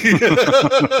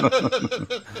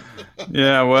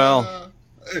 Yeah, well,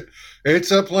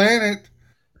 It's a planet.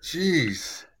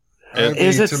 Jeez.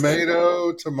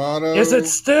 Tomato. Is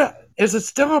it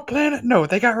still a planet? No,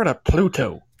 they got rid of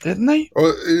Pluto, didn't they?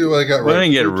 Well, they got they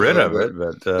didn't get rid of it,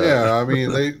 but yeah, I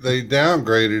mean they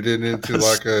downgraded it into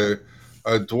like a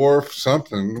dwarf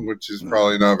something, which is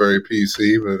probably not very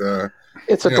PC, but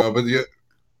it's a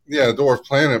dwarf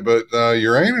planet. But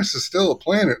Uranus is still a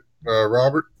planet,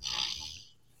 Robert.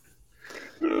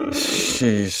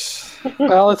 Jeez.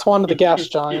 Well, it's one of the gas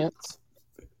giants.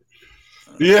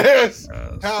 Yes.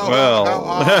 How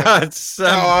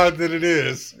odd that it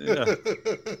is. Yeah.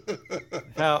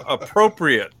 How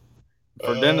appropriate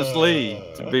for Dennis Lee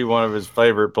to be one of his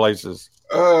favorite places.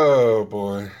 Oh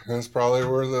boy, that's probably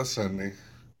where they'll send me.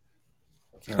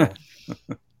 Yeah.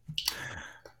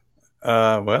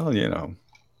 Well,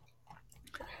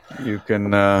 you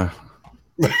can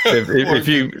if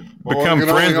you become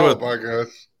friends with, I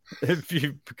guess. If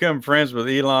you become friends with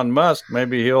Elon Musk,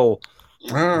 maybe he'll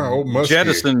old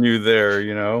jettison you there.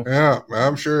 Yeah,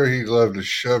 I'm sure he'd love to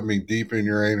shove me deep in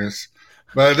Uranus,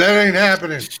 but that ain't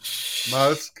happening,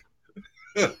 Musk.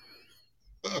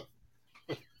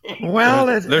 Well,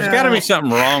 there's got to be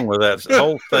something wrong with that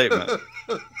whole statement.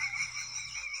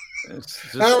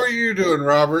 How are you doing,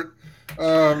 Robert?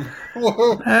 Hey,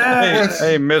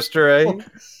 Mr. A.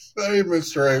 Hey,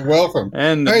 Mr. A. Welcome.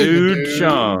 And the dude,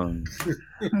 Sean.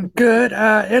 Good.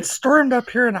 It stormed up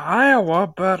here in Iowa,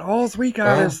 but all we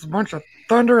got is a bunch of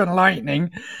thunder and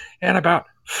lightning and about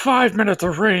 5 minutes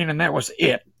of rain, and that was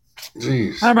it.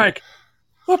 Jeez. I'm like,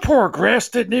 the poor grass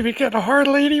didn't even get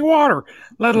hardly any water,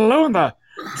 let alone the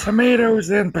tomatoes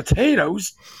and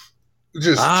potatoes.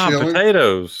 Just chilling.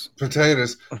 Potatoes.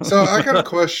 So I got a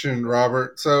question,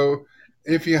 Robert. So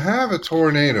if you have a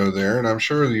tornado there, and I'm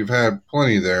sure you've had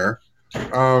plenty there,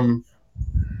 and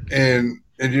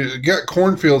you got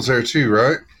cornfields there too,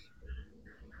 right?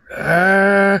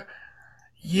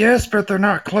 Yes, but they're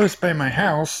not close by my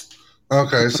house.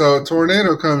 Okay, so a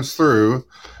tornado comes through,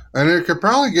 and it could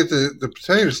probably get the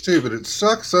potatoes too, but it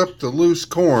sucks up the loose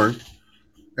corn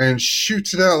and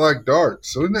shoots it out like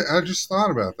darts. So I just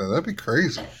thought about that. That'd be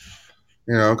crazy,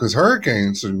 because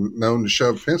hurricanes are known to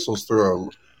shove pencils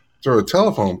through a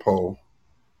telephone pole.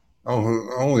 I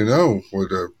only know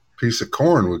what a piece of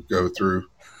corn would go through.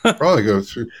 Probably go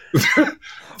through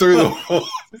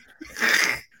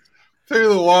the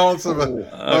walls of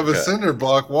a cinder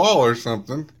block wall or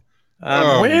something.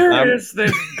 Where is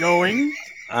this going?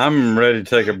 I'm ready to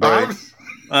take a break.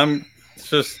 I'm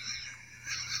just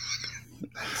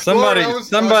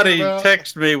somebody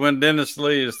text me when Dennis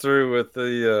Lee is through with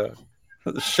the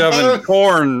shoving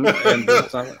corn into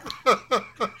something.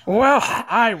 Well,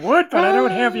 I would, but I don't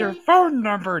have your phone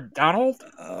number, Donald.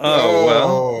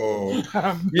 Well.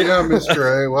 Yeah,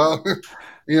 Mr. A. Well,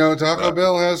 Taco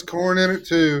Bell has corn in it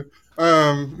too.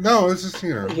 No, it's just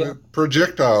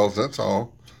projectiles. That's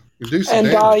all. You do some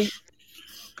damage.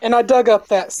 I dug up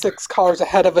that 6 callers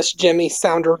ahead of us, Jimmy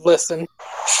sounder. Listen.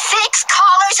 6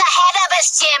 callers ahead of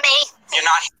us, Jimmy. You're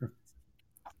not.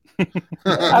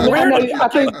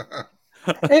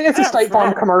 I think it's a State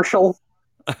Farm commercial.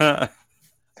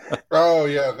 Oh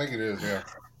yeah, I think it is. Yeah.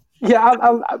 Yeah.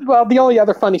 Well, the only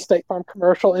other funny State Farm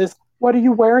commercial is, "What are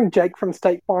you wearing, Jake from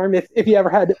State Farm?" If you ever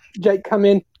had Jake come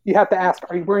in, you have to ask,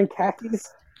 "Are you wearing khakis?"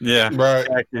 Yeah. Right.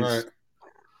 Khakis. Right.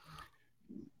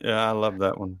 Yeah, I love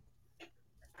that one.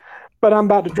 But I'm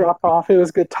about to drop off. It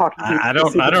was good talking to you. I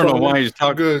don't know why he's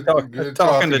talking good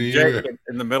to Jake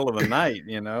in the middle of the night.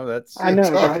 That's I know,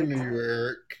 talking to you,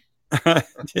 Eric. Yeah,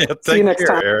 See you next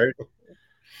time, Eric.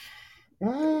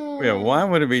 Yeah, why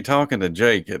would it be talking to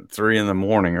Jake at 3 a.m.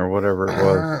 or whatever it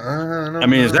was? I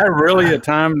mean, is that really a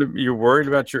time you're worried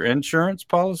about your insurance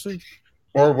policy?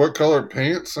 Or what color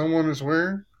pants someone is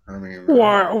wearing? I mean,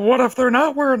 what if they're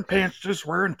not wearing pants, just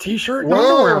wearing t-shirt and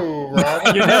underwear?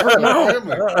 Robert, you never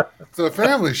know. It's a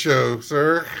family show,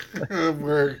 sir.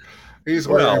 Where he's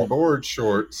wearing board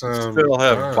shorts. Still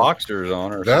have boxers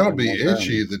on, or that'll be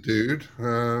itchy. The dude,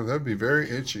 that'd be very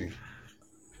itchy.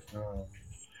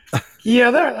 Yeah,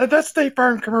 that State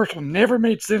Farm commercial never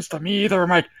made sense to me either. I'm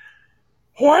like,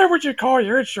 why would you call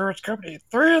your insurance company at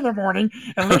 3 a.m.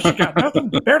 unless you got nothing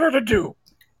better to do?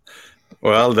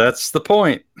 Well, that's the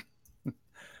point.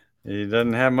 He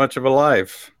doesn't have much of a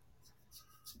life.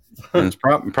 And he's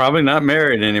probably not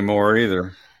married anymore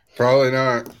either. Probably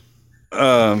not.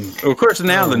 Of course,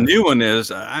 now the new one is,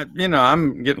 I'm getting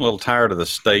a little tired of the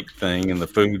steak thing and the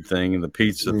food thing and the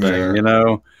pizza thing,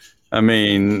 I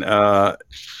mean,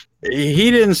 he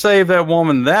didn't save that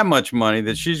woman that much money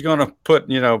that she's going to put,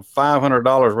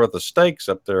 $500 worth of steaks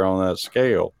up there on that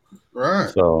scale. Right.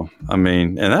 So, I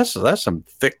mean, and that's some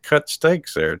thick cut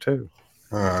steaks there too.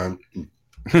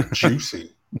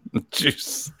 Juicy.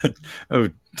 Juice. Oh,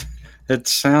 it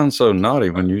sounds so naughty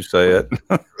when you say it.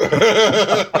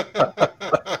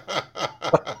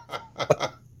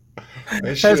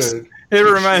 It should. It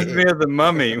reminds me of the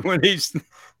Mummy when he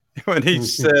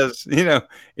says,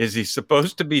 is he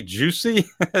supposed to be juicy?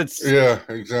 Yeah,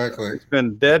 exactly. It's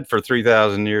been dead for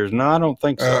 3,000 years. No, I don't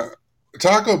think so.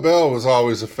 Taco Bell was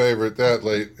always a favorite that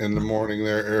late in the morning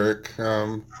there, Eric.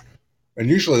 And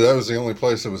usually that was the only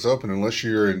place that was open unless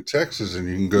you're in Texas and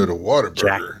you can go to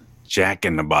Whataburger. Jack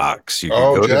in the Box. You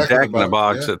can go to Jack in the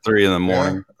Box at 3 in the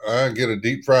morning. Yeah. Get a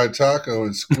deep fried taco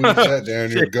and squeeze that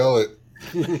down your gullet.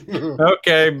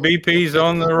 Okay, BP's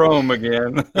on the roam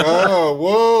again. Oh,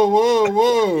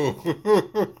 whoa.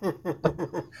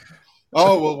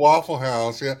 Oh, well, Waffle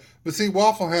House, yeah. But see,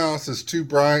 Waffle House is too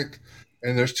bright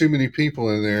and there's too many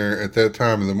people in there at that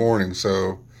time of the morning,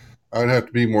 so I'd have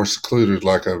to be more secluded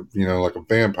like a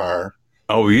vampire.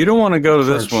 Oh, you don't want to go to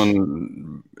this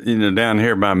one, down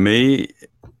here by me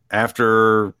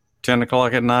after 10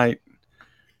 o'clock at night,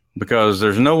 because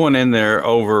there's no one in there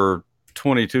over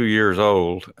 22 years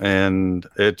old, and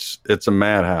it's a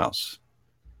madhouse.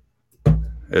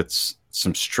 It's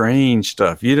some strange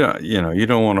stuff. You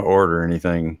don't want to order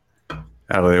anything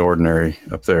out of the ordinary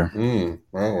up there. Oh,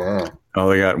 wow. Oh,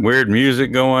 they got weird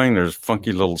music going. There's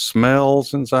funky little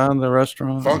smells inside the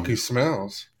restaurant. Funky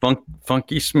smells.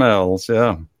 Funky smells,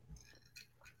 yeah.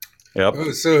 Yep.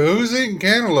 So who's eating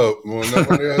cantaloupe? Well,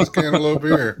 nobody has cantaloupe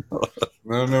here. I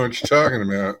don't know what you're talking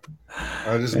about.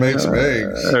 I just made some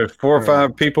eggs. There's 4 or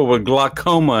 5 people with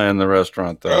glaucoma in the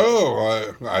restaurant, though.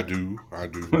 Oh, I do.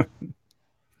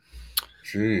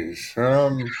 Jeez.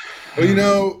 Well, you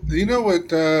know what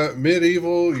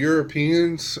medieval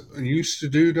Europeans used to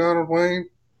do, Donald Wayne?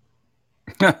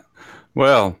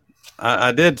 Well,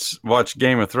 I did watch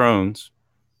Game of Thrones.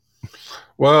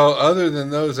 Well, other than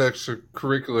those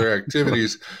extracurricular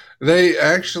activities, they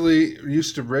actually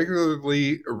used to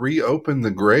regularly reopen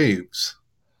the graves,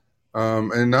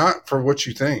 and not for what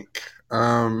you think.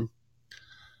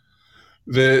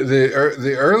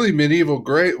 The early medieval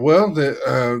grave. Well, the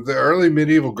early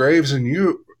medieval graves in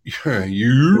Europe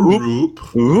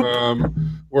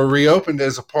were reopened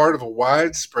as a part of a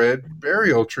widespread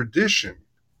burial tradition.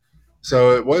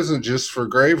 So it wasn't just for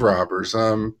grave robbers.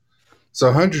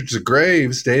 So hundreds of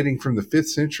graves dating from the 5th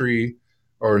century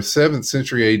or 7th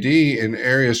century AD in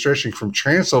areas stretching from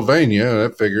Transylvania,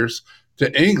 that figures, to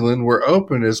England were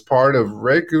open as part of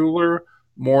regular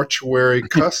mortuary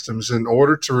customs in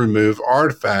order to remove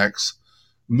artifacts,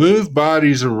 move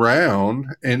bodies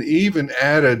around, and even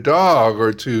add a dog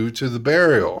or two to the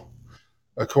burial,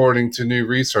 according to new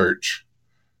research.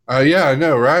 Yeah, I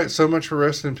know, right? So much for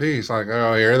rest in peace. Like,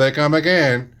 oh, here they come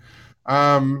again.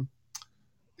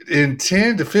 In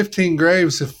 10 to 15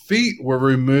 graves, the feet were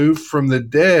removed from the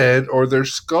dead or their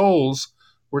skulls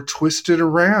were twisted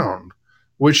around,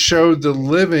 which showed the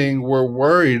living were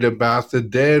worried about the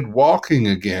dead walking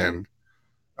again.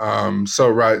 So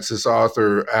writes this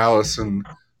author, Alison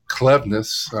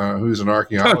Klevnes, who's an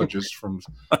archaeologist from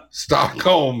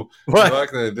Stockholm. What? I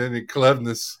like that, didn't he?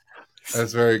 Klevnes.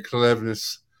 That's very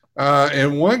Klevnes.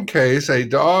 In one case, a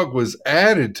dog was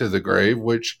added to the grave,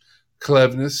 which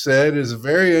Klevnes said is a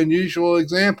very unusual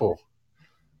example.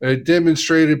 It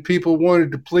demonstrated people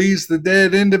wanted to please the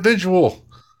dead individual.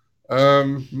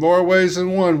 More ways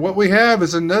than one. What we have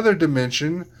is another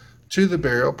dimension to the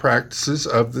burial practices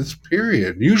of this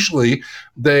period. Usually,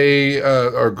 they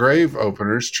or grave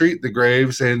openers treat the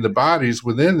graves and the bodies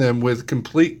within them with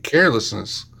complete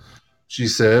carelessness, she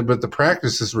said, but the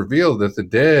practices revealed that the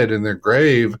dead and their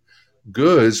grave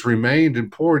goods remained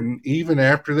important even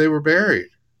after they were buried.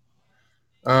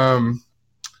 While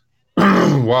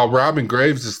robbing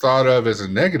graves is thought of as a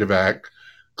negative act,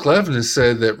 Klevnes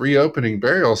said that reopening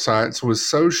burial sites was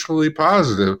socially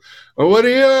positive. Well, what are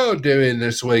y'all doing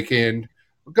this weekend?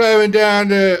 We're going down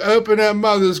to open up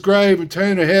Mother's grave and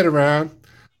turn her head around.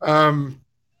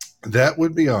 That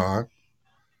would be odd.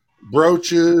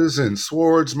 Brooches and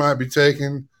swords might be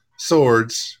taken.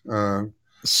 Swords. While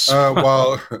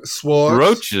swords.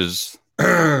 Roaches.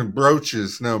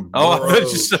 Brooches. No. Oh, I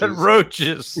thought you said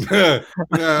roaches. No,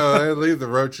 they leave the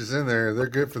roaches in there. They're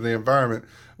good for the environment.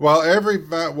 While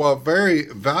very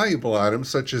valuable items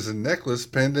such as a necklace,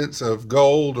 pendants of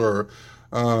gold, or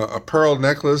a pearl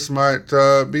necklace might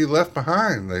be left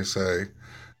behind, they say.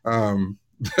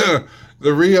 The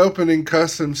reopening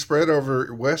custom spread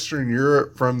over Western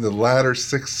Europe from the latter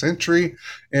 6th century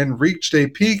and reached a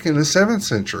peak in the 7th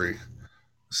century.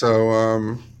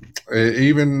 So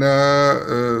even up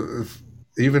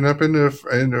in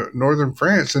northern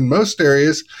France, in most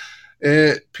areas,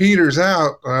 it peters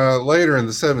out later in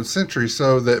the 7th century,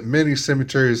 so that many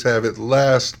cemeteries have its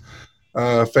last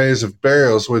phase of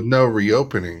burials with no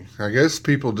reopening. I guess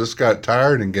people just got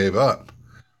tired and gave up.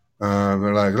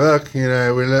 They're like, look,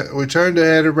 we turned her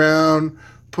head around,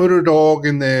 put her dog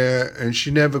in there, and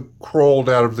she never crawled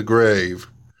out of the grave.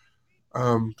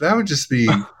 That would just be,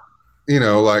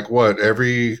 like what,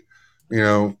 every,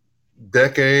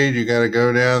 decade you got to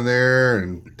go down there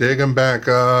and dig them back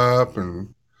up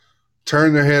and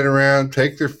turn their head around,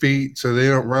 take their feet so they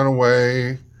don't run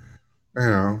away.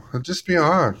 It'd just be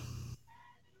odd.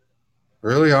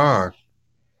 Really odd.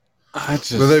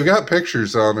 So they've got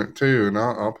pictures on it too, and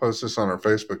I'll post this on our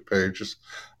Facebook page.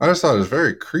 I just thought it was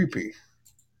very creepy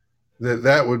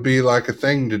that would be like a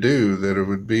thing to do. That it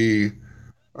would be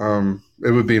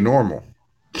normal.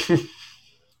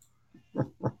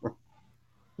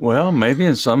 Well, maybe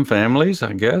in some families,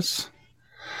 I guess.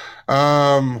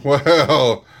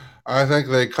 Well, I think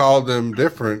they called them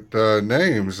different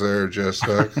names there, just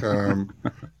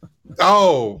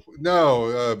oh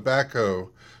no, backhoe.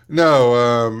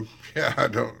 No, yeah, I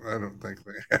don't think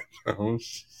they had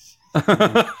those.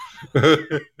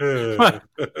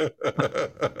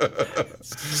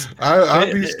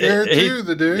 I'd be scared too,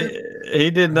 the dude.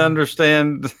 He didn't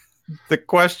understand the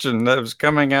question that was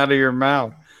coming out of your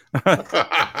mouth.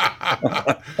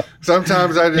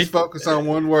 Sometimes I just focus on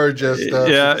one word, Jess.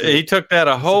 He took that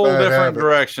a whole different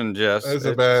direction, Jess. That's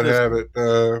a bad habit.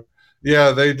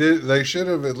 Yeah, they did. They should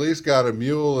have at least got a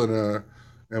mule and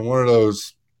one of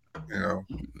those,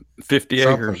 50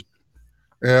 acres.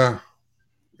 Yeah.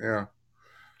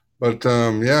 But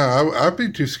I'd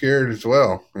be too scared as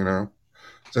well.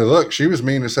 Say, look, she was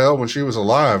mean as hell when she was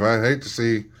alive. I'd hate to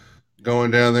see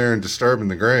going down there and disturbing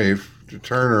the grave to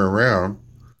turn her around.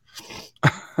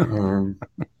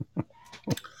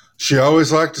 She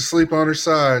always liked to sleep on her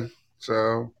side,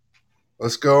 so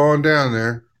let's go on down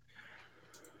there.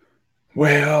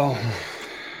 Well,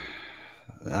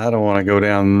 I don't want to go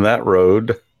down that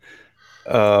road.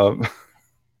 Yeah,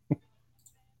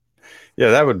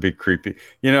 that would be creepy.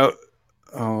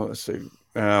 Let's see.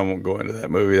 I won't go into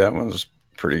that movie. That one was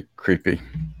pretty creepy.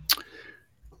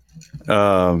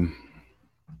 All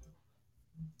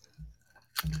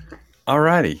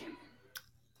righty.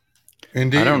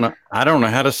 Indeed. I don't know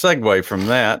how to segue from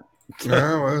that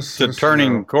to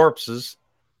turning corpses.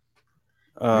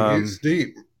 It's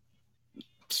deep.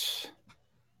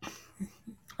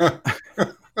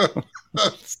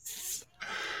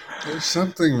 There's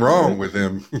something wrong with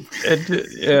him.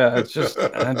 It's just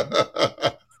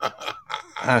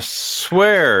I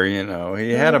swear,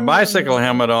 he had a bicycle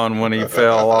helmet on when he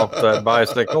fell off that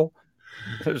bicycle.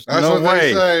 There's no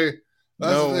way. They say.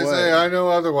 That's what they say. I know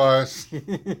otherwise.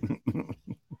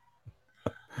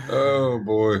 Oh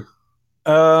boy.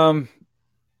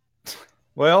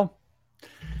 Well,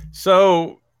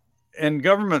 so in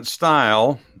government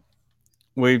style,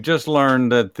 we've just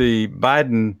learned that the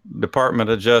Biden Department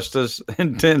of Justice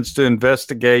intends to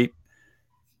investigate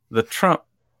the Trump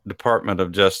Department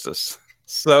of Justice.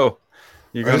 So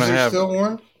you're going to have still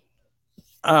one?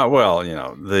 Well,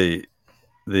 the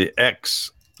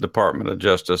ex Department of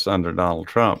Justice under Donald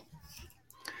Trump,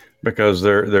 because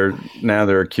they're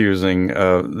accusing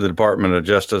the Department of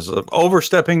Justice of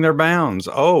overstepping their bounds.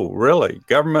 Oh, really?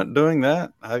 Government doing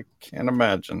that? I can't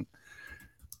imagine.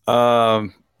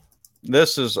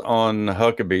 This is on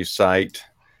Huckabee's site,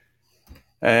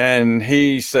 and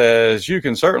he says, you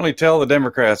can certainly tell the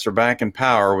Democrats are back in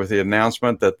power with the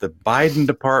announcement that the Biden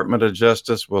Department of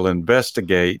Justice will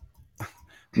investigate,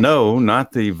 no,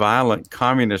 not the violent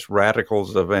communist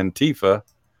radicals of Antifa,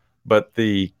 but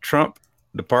the Trump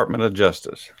Department of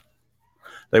Justice.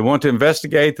 They want to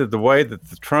investigate the way that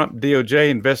the Trump DOJ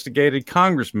investigated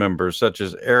Congress members such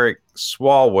as Eric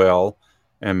Swalwell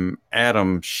and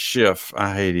Adam Schiff,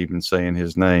 I hate even saying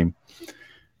his name,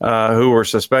 who were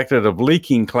suspected of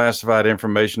leaking classified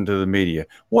information to the media.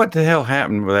 What the hell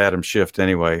happened with Adam Schiff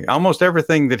anyway? Almost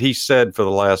everything that he said for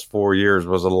the last 4 years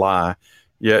was a lie,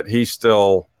 yet he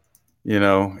still,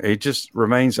 he just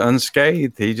remains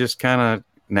unscathed. He just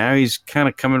now he's kind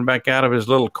of coming back out of his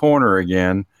little corner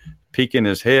again, peeking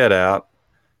his head out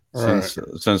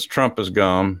since Trump is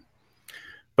gone.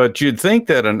 But you'd think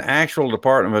that an actual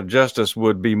Department of Justice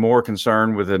would be more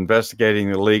concerned with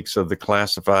investigating the leaks of the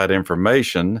classified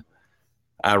information.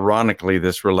 Ironically,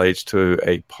 this relates to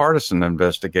a partisan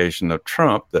investigation of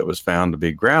Trump that was found to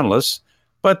be groundless,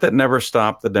 but that never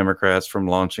stopped the Democrats from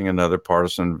launching another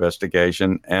partisan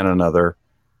investigation and another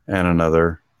and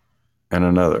another and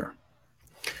another.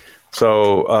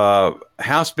 So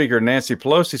House Speaker Nancy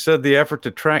Pelosi said the effort to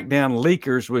track down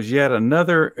leakers was yet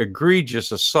another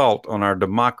egregious assault on our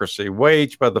democracy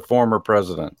waged by the former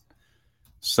president.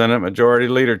 Senate Majority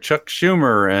Leader Chuck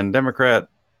Schumer and Democrat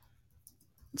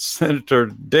Senator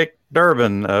Dick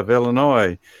Durbin of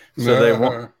Illinois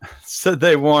said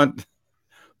they want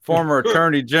former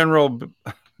Attorney General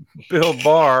Bill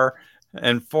Barr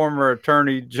and former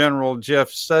Attorney General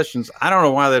Jeff Sessions. I don't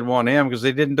know why they'd want him because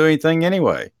they didn't do anything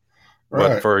anyway. Right.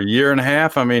 But for a year and a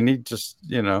half, I mean, he just,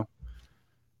 I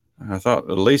thought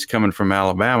at least coming from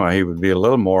Alabama, he would be a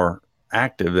little more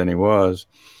active than he was.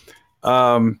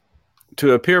 To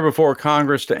appear before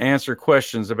Congress to answer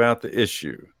questions about the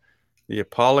issue. The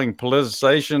appalling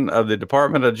politicization of the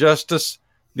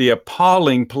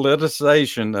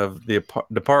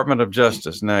Department of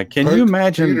Justice. Now, can you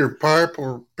imagine? Peter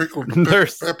Piper pickled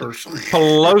peppers.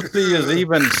 Pelosi is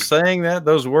even saying that?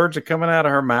 Those words are coming out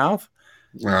of her mouth?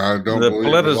 I don't the believe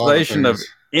politicization of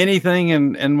anything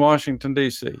in Washington,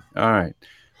 D.C. All right.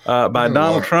 By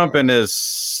Donald Trump and his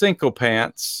Cinco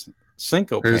pants.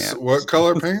 What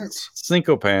color pants?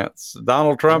 Cinco pants.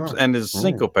 Donald Trump and his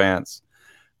Cinco pants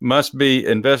must be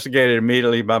investigated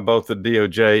immediately by both the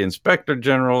DOJ Inspector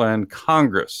General and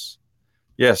Congress.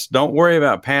 Yes, don't worry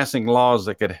about passing laws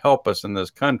that could help us in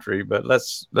this country, but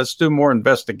let's do more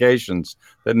investigations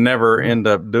that never end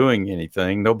up doing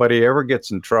anything. Nobody ever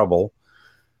gets in trouble.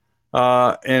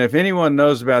 And if anyone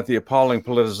knows about the appalling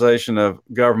politicization of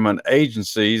government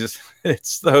agencies,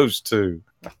 it's those two.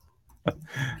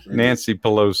 Nancy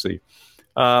Pelosi.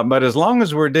 But as long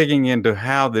as we're digging into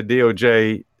how the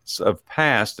DOJ of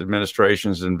past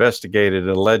administrations investigated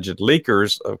alleged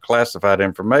leakers of classified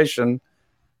information,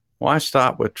 why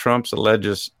stop with Trump's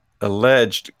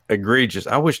alleged egregious,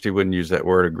 I wished he wouldn't use that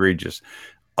word, egregious,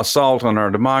 assault on our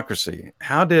democracy?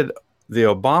 How did the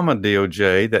Obama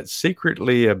DOJ that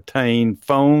secretly obtained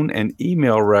phone and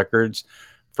email records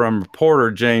from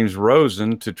reporter James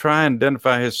Rosen to try and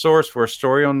identify his source for a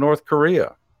story on North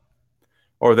Korea,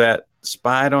 or that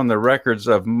spied on the records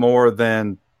of more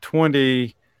than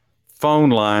 20 phone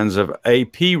lines of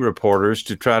AP reporters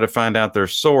to try to find out their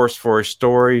source for a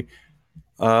story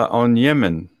on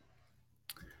Yemen?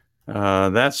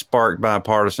 That sparked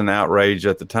bipartisan outrage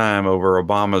at the time over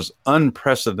Obama's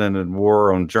unprecedented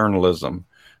war on journalism.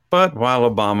 But while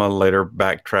Obama later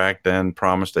backtracked and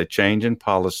promised a change in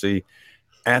policy,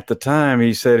 at the time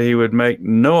he said he would make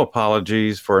no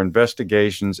apologies for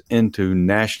investigations into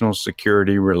national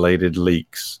security-related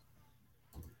leaks.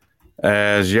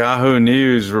 As Yahoo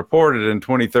News reported in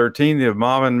 2013, the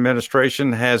Obama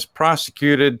administration has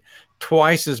prosecuted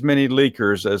twice as many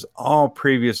leakers as all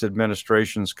previous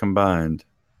administrations combined.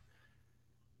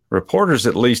 Reporters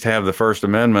at least have the First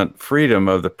Amendment freedom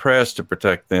of the press to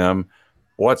protect them.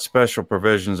 What special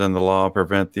provisions in the law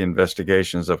prevent the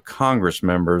investigations of Congress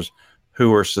members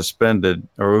who are suspended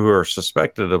or who are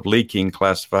suspected of leaking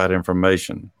classified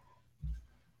information?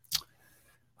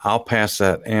 I'll pass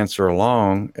that answer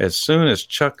along as soon as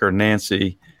Chuck or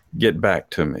Nancy get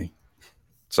back to me.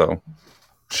 So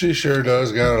she sure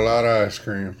does got a lot of ice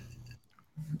cream.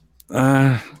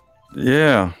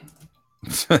 Yeah.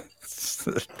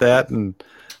 that and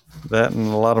a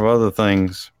lot of other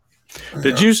things.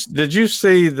 Did you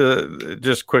see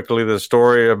just quickly the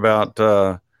story about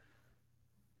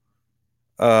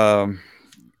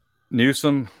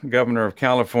Newsom, governor of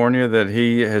California, that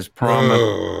he has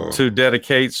promised to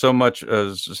dedicate so much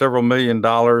as several $1 million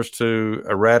to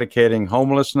eradicating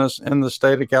homelessness in the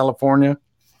state of California?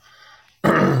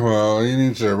 Well, he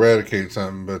needs to eradicate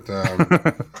something, but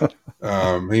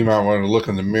he might want to look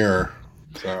in the mirror.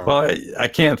 So. Well, I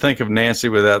can't think of Nancy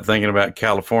without thinking about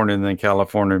California, and then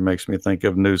California makes me think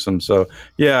of Newsom. So,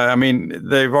 yeah, I mean,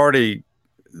 they're already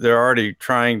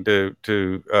trying to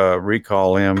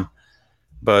recall him,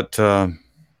 but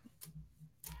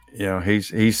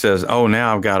he says, "Oh,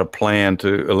 now I've got a plan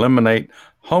to eliminate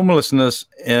homelessness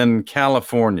in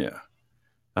California."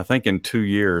 I think in 2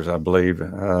 years, I believe.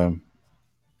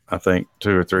 I think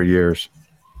 2 or 3 years.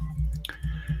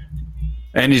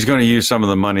 And he's going to use some of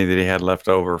the money that he had left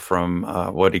over from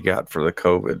what he got for the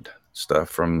COVID stuff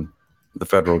from the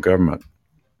federal government.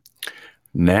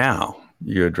 Now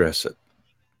you address it.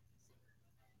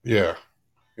 Yeah.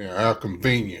 Yeah. How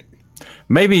convenient.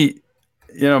 Maybe,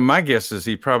 my guess is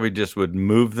he probably just would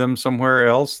move them somewhere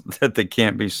else that they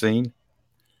can't be seen.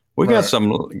 We got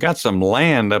some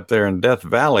land up there in Death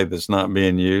Valley that's not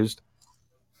being used.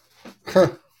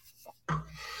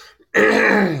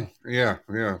 Yeah.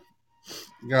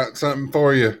 Got something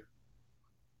for you.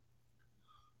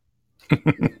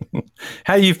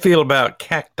 How you feel about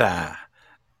cacti?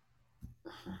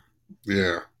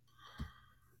 Yeah.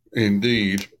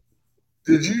 Indeed.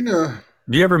 Did you know?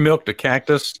 Do you ever milk a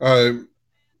cactus?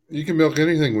 You can milk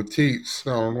anything with teats,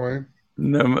 Donald Wayne.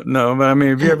 No, but I mean,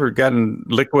 have you ever gotten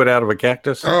liquid out of a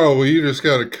cactus? Oh, well, you just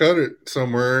got to cut it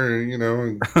somewhere,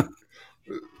 and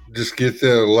just get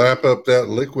that, lap up that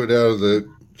liquid out of the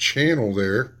channel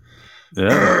there.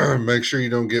 Yeah. Make sure you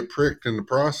don't get pricked in the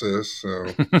process. So,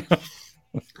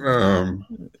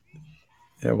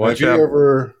 yeah, watch have out. you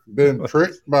ever been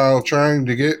pricked while trying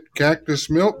to get cactus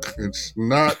milk? It's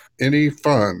not any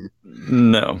fun.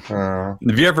 No.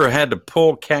 Have you ever had to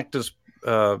pull cactus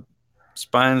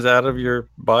spines out of your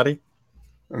body?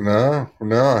 No,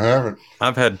 I haven't.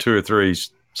 I've had 2 or 3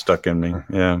 stuck in me.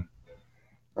 Yeah.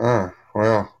 Oh,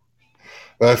 well,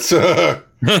 that's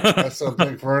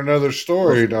something for another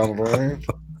story, Donald Wayne.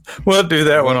 We'll do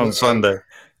that one on Sunday.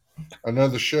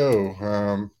 Another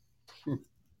show.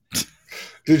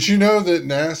 Did you know that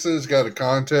NASA's got a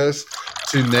contest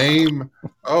to name?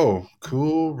 Oh,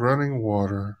 cool running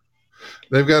water.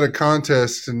 They've got a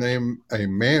contest to name a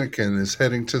mannequin that's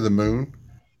heading to the moon.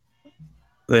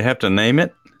 They have to name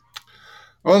it?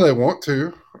 Well, they want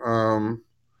to.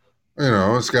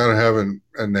 It's got to have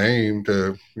a name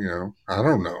to, I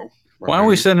don't know. Why are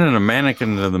we sending a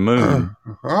mannequin to the moon?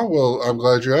 Well, I'm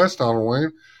glad you asked, Donald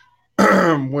Wayne.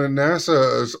 When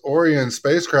NASA's Orion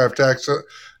spacecraft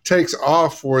takes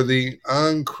off for the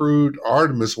uncrewed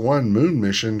Artemis 1 moon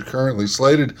mission, currently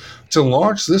slated to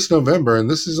launch this November, and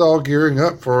this is all gearing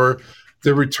up for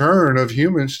the return of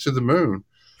humans to the moon.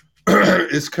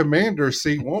 Its commander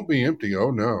seat won't be empty. Oh,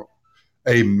 no.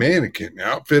 A mannequin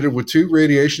outfitted with 2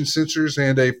 radiation sensors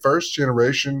and a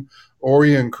first-generation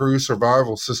Orion crew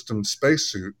survival system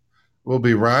spacesuit will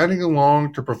be riding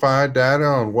along to provide data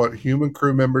on what human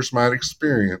crew members might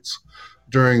experience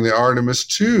during the Artemis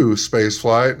 2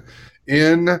 spaceflight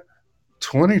in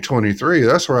 2023.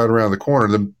 That's right around the corner.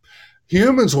 The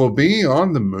humans will be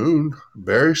on the moon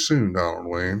very soon, Donald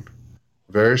Wayne.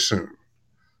 Very soon.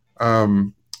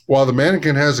 While the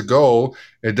mannequin has a goal,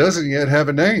 it doesn't yet have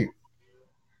a name.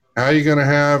 How are you going to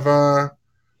have a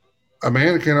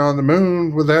mannequin on the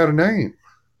moon without a name?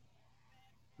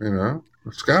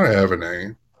 It's got to have a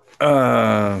name.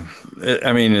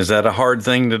 I mean, is that a hard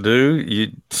thing to do?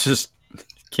 You just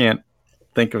can't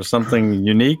think of something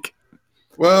unique?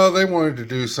 Well, they wanted to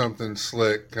do something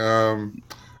slick.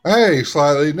 Hey,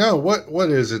 Slightly. No, what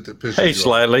is it that pisses you off? Hey,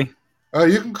 Slightly.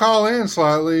 You can call in,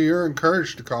 Slightly. You're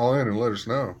encouraged to call in and let us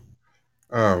know.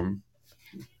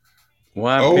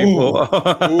 Why people?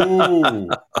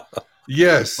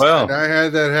 Yes. Well, and I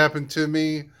had that happen to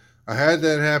me. I had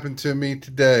that happen to me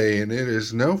today, and it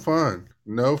is no fun.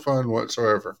 No fun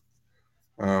whatsoever.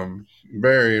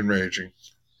 Very enraging.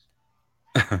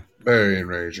 Very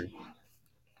enraging.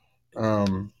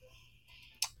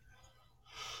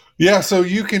 Yeah, so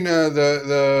you can while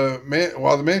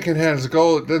the mannequin has a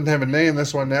goal, it doesn't have a name.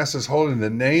 That's why NASA's holding the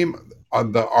name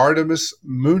on the Artemis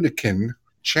Moonican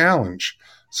Challenge.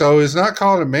 So it's not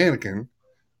called a mannequin,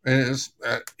 and it's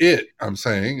I'm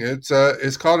saying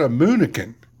it's called a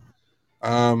moonican.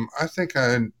 I think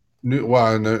I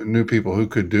knew people who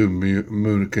could do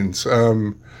moonikins.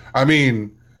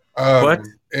 What?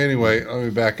 Anyway, let me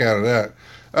back out of that.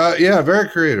 Yeah, very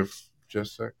creative.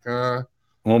 Just like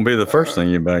won't be the first thing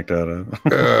you backed out of.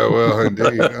 Well,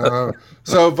 indeed.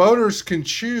 So voters can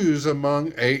choose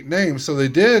among 8 names. So they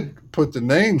did put the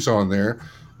names on there,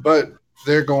 but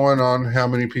they're going on how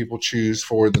many people choose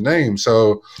for the name.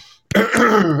 So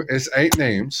it's 8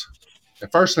 names. The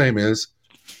first name is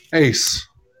ACE,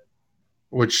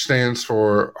 which stands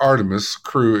for Artemis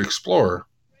Crew Explorer.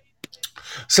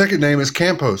 Second name is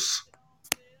Campos.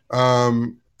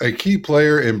 A key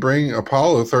player in bringing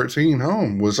Apollo 13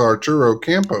 home was Arturo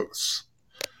Campos.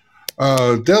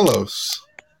 Delos,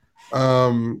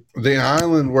 the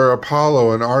island where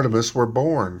Apollo and Artemis were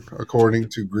born, according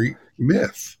to Greek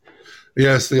myth.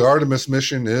 Yes, the Artemis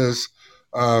mission is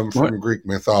from Greek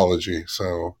mythology.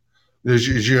 So, did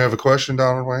you have a question,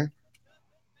 Donald Wayne?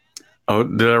 Oh,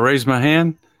 did I raise my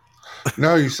hand?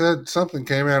 No, you said something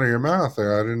came out of your mouth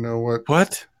there. I didn't know what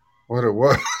it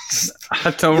was.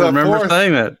 I don't remember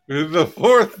saying that. The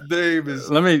fourth name is...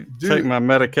 Let me take my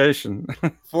medication.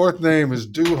 Fourth name is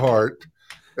Duhart.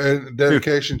 And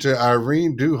dedication to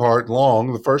Irene Duhart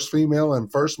Long, the first female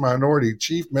and first minority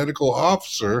chief medical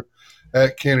officer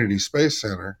at Kennedy Space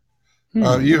Center.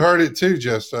 You heard it too,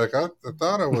 Jeff Stuck. I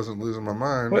thought I wasn't losing my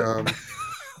mind.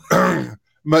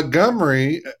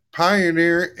 Montgomery,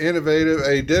 pioneer, innovative,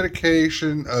 a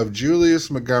dedication of Julius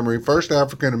Montgomery, first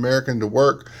African-American to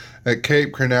work at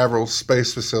Cape Canaveral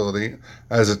Space Facility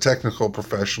as a technical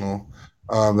professional.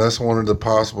 That's one of the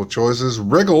possible choices.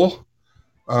 Riggle,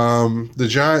 the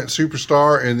giant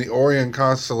superstar in the Orion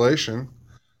constellation.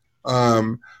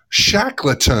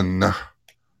 Shackleton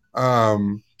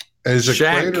is a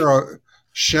crater on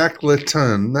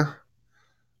Shackleton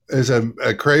is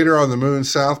a crater on the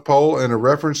moon's south pole and a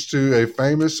reference to a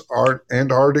famous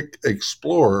Antarctic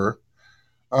explorer.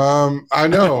 I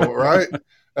know, right?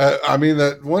 I mean,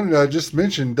 that one I just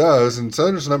mentioned does, and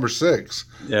so does number 6.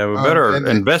 Yeah, we better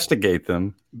investigate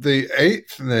them. The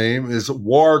 8th name is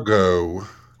Wargo.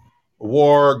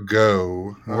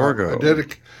 Wargo.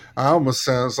 Almost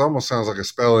sounds like a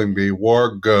spelling bee.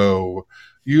 Wargo.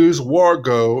 Use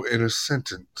Wargo in a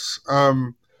sentence.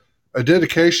 A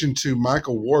dedication to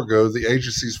Michael Wargo, the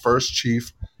agency's first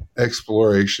chief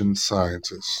exploration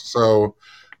scientist. So,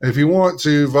 if you want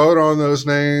to vote on those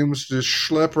names, just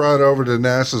schlep right over to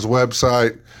NASA's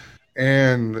website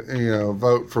and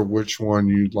vote for which one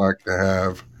you'd like to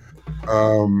have.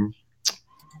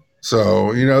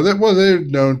 So they're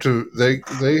known to they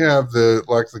have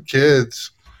the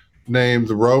kids name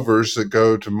the rovers that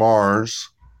go to Mars.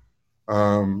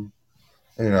 I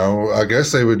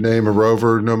guess they would name a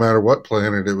rover no matter what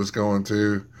planet it was going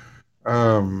to.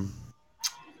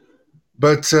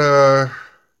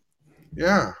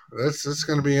 Yeah, that's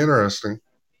going to be interesting.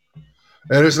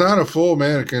 And it's not a full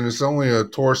mannequin; it's only a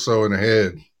torso and a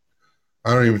head.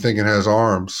 I don't even think it has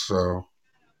arms. So,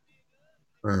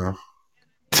 yeah.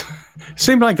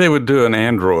 Seemed like they would do an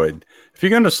android. If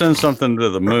you're going to send something to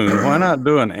the moon, why not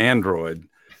do an android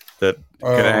that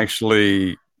could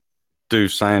actually do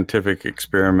scientific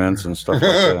experiments and stuff like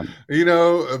that?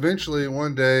 Eventually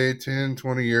one day, 10,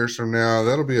 20 years from now,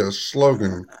 that'll be a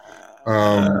slogan.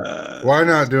 Why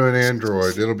not do an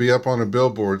android? It'll be up on a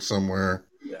billboard somewhere.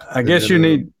 I guess you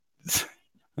need...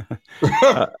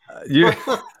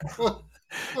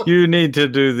 You need to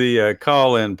do the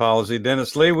call-in policy,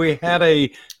 Dennis Lee. We had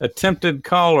a attempted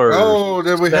caller. Oh,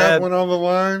 did we have one on the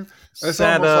line? That's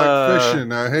almost like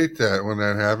fishing. I hate that when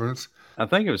that happens. I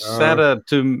think it was Sata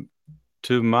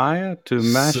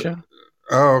Masha.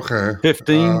 Oh, okay.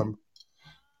 15.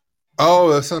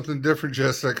 That's something different,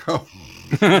 Jessica.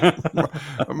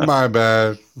 My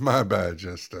bad,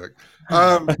 Jessica.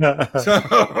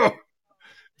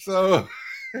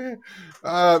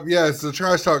 It's the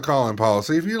TriStalk call-in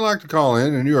policy. If you'd like to call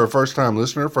in and you're a first-time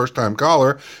listener, first-time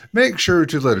caller, make sure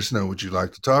to let us know what you'd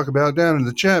like to talk about down in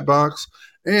the chat box,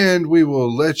 and we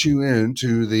will let you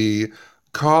into the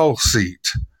call seat.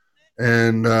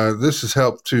 And this has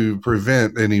helped to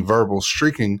prevent any verbal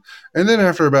streaking. And then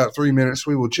after about 3 minutes,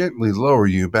 we will gently lower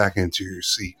you back into your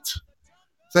seat.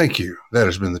 Thank you. That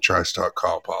has been the TriStalk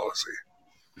call policy.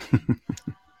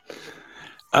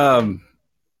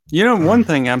 One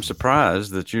thing I'm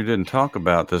surprised that you didn't talk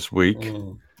about this week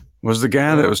was the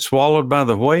guy that was swallowed by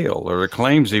the whale, or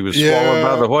claims he was swallowed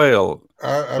by the whale.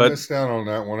 I missed out on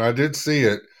that one. I did see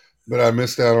it, but I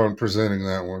missed out on presenting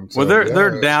that one. So,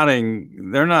 they're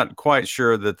doubting. They're not quite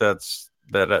sure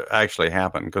that actually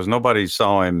happened, because nobody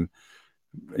saw him,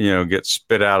 get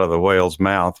spit out of the whale's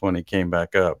mouth when he came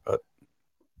back up. But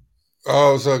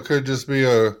so it could just be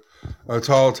a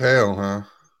tall tale, huh?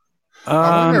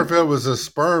 I wonder if it was a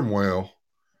sperm whale.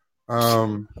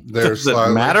 Does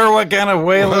it matter what kind of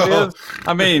whale it is?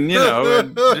 I mean,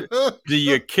 do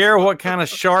you care what kind of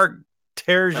shark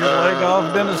tears your leg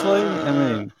off, Dennis Lee? I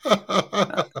mean,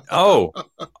 that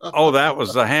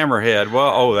was the hammerhead.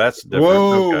 Well, that's different.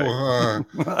 Whoa!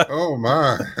 Okay. Oh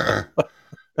my!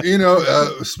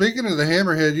 Speaking of the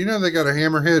hammerhead, they got a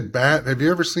hammerhead bat. Have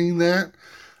you ever seen that?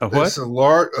 A what? It's a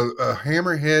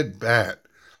hammerhead bat.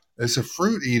 It's a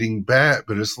fruit-eating bat,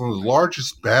 but it's the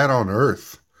largest bat on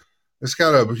Earth. It's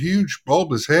got a huge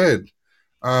bulbous head.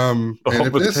 And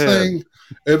if this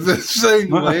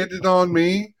thing landed on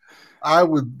me, I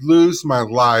would lose my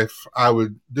life. I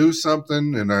would do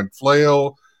something, and I'd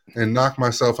flail and knock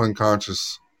myself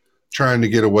unconscious trying to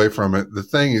get away from it. The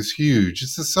thing is huge.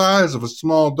 It's the size of a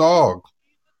small dog.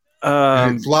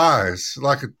 And it flies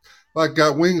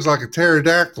got wings like a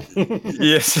pterodactyl.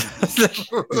 Yes.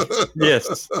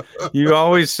 Yes. You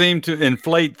always seem to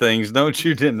inflate things, don't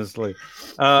you, Dennis Lee?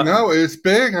 No, it's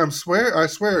big. I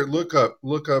swear. Look up,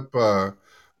 what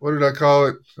did I call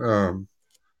it?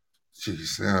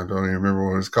 Jeez, now I don't even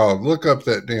remember what it's called. Look up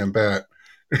that damn bat.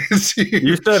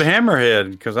 You said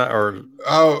hammerhead, did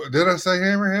I say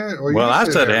hammerhead? Well, I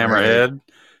said hammerhead.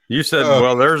 You said,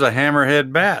 there's a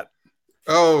hammerhead bat.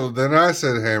 Oh, then I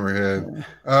said hammerhead.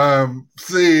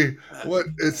 See what?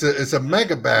 It's a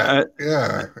mega bat.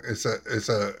 Yeah, it's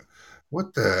a.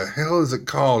 What the hell is it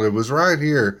called? It was right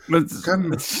here.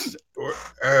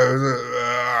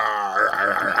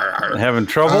 Having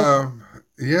trouble?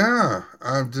 Yeah,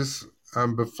 I'm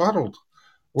befuddled.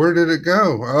 Where did it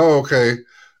go? Oh, okay.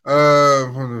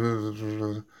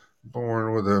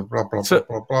 Born with a blah blah blah So,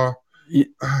 blah blah. you,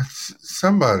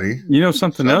 Somebody, you know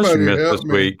something else you somebody missed this help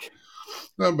me. week.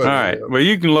 All Somebody right. help. Well,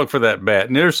 you can look for that bat.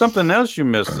 And there's something else you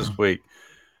missed this week.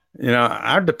 You know,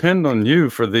 I depend on you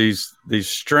for these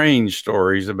strange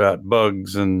stories about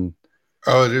bugs and.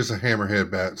 Oh, it is a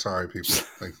hammerhead bat. Sorry, people.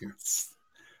 Thank you.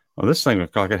 Well, this thing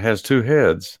looks like it has two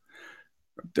heads.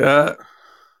 The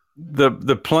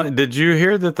plane. Did you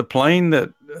hear that the plane that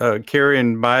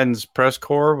carrying Biden's press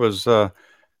corps was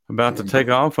about to take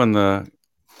off when the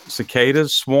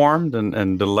cicadas swarmed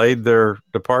and delayed their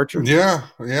departure? Yeah.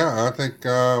 I think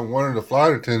one of the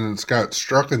flight attendants got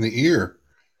struck in the ear.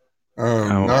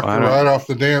 Knocked her right off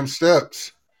the damn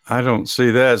steps. I don't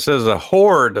see that. It says a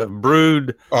horde of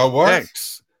brood what?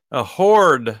 X. A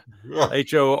horde,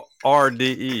 HORDE.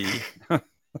 In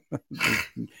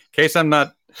case I'm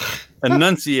not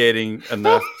enunciating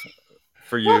enough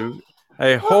for you,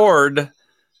 a horde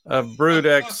of brood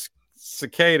X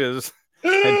cicadas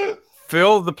had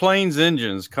filled the plane's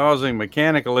engines, causing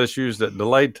mechanical issues that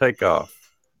delayed takeoff.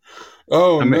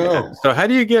 Oh, no. So how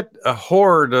do you get a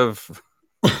horde of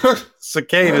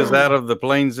cicadas out of the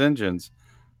plane's engines?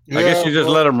 Yeah, I guess you just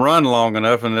let them run long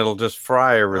enough and it'll just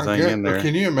fry everything in there.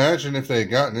 Can you imagine if they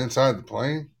had gotten inside the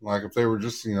plane? Like if they were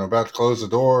just, about to close the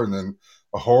door and then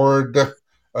a horde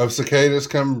of cicadas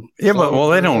come. Yeah, but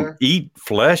they don't eat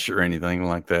flesh or anything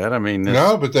like that. I mean,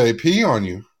 no, but they pee on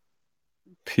you.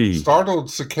 Pee. Startled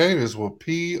cicadas will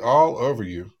pee all over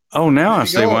you. Oh, now I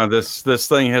see why this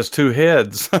thing has two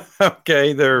heads.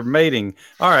 Okay, they're mating.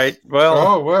 All right. Well.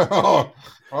 Oh, well.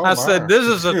 Oh, I said this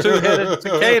is a two-headed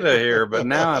cicada here, but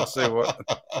now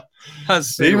I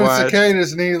see Even why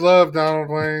cicadas need love, Donald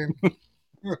Wayne.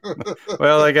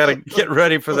 Well, they got to get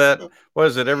ready for that. What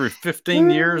is it? Every 15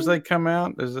 years they come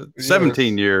out? Is it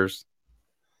 17 years?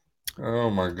 Oh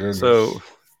my goodness. So,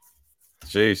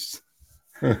 jeez.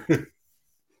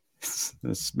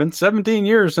 It's been 17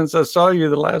 years since I saw you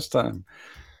the last time.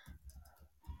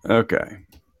 Okay.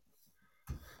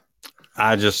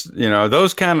 I just,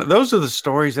 those are the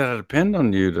stories that I depend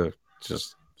on you to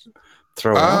just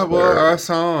throw out there. I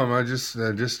saw them. I just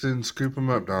didn't scoop them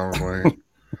up, Donald Wayne.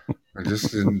 I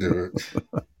just didn't do it.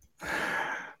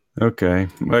 Okay.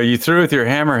 Well, you threw with your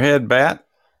hammerhead bat?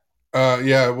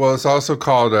 Yeah. Well, it's also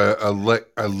called a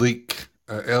leek,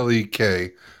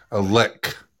 L-E-K, a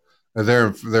leek.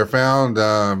 They're found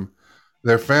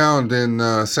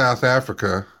in South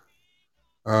Africa,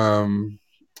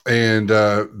 and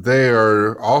they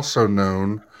are also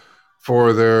known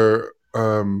for their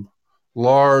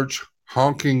large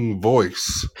honking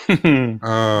voice.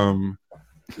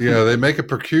 Yeah, they make a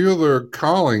peculiar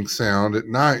calling sound at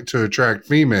night to attract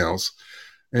females.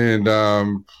 And, I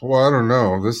don't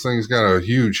know. This thing's got a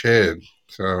huge head.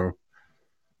 So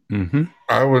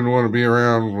I wouldn't want to be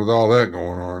around with all that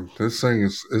going on. This thing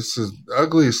it's the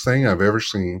ugliest thing I've ever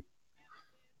seen.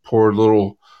 Poor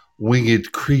little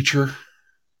winged creature.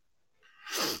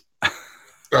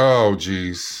 Oh,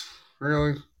 geez.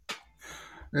 Really?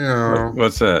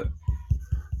 What's that?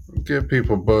 Give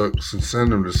people books and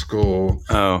send them to school.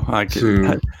 Oh,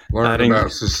 to learn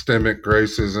about systemic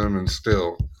racism and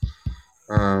still.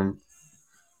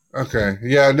 Okay,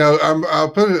 yeah, no, I'll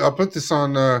put this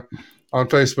on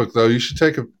Facebook though. You should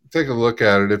take a look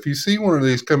at it. If you see one of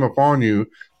these come up on you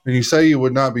and you say you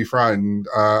would not be frightened,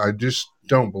 I just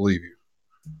don't believe you.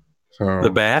 So the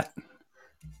bat?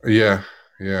 Yeah,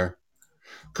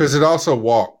 because it also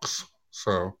walks.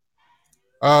 So.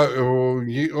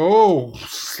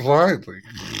 Slightly.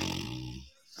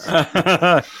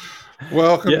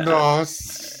 Welcome,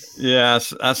 Doss. Yeah,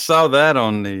 I saw that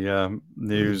on the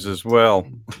news as well.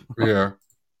 Yeah.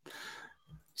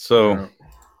 So,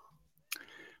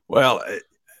 well,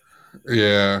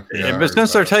 yeah. But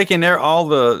since they're taking all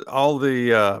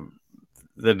the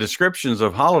descriptions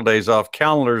of holidays off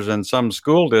calendars in some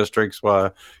school districts,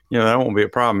 that won't be a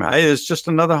problem. Hey, it's just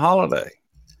another holiday.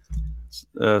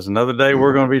 There's another day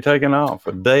we're going to be taking off,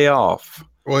 a day off.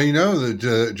 Well,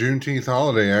 the Juneteenth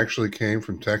holiday actually came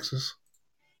from Texas.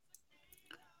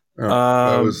 It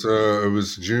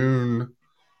was June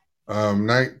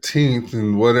 19th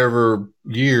in whatever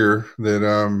year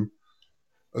that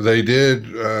they did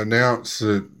announce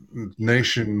that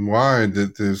nationwide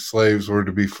that the slaves were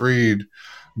to be freed,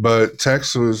 but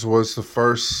Texas was the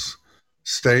first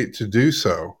state to do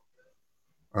so.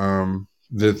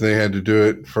 That they had to do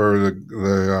it for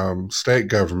the state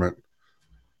government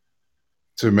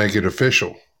to make it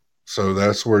official. So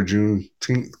that's where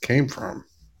Juneteenth came from.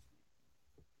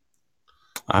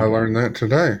 I learned that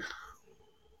today.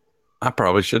 I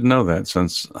probably should know that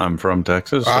since I'm from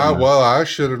Texas. Well, I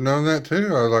should have known that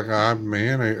too. I was like,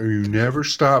 man, you never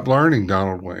stop learning,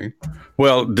 Donald Wayne.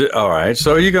 Well, all right.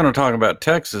 So you're going to talk about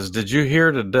Texas. Did you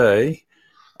hear today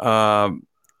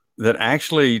that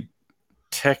actually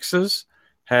Texas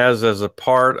has, as a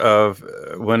part of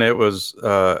when it was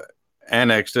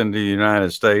annexed into the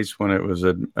United States, when it was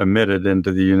admitted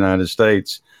into the United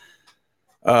States,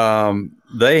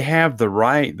 they have the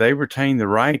right, they retain the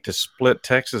right to split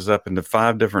Texas up into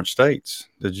 5 different states.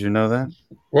 Did you know that?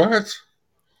 What?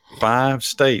 5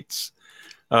 states.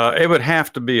 It would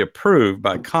have to be approved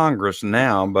by Congress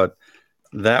now, but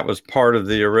that was part of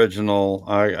the original,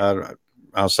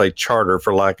 I'll say charter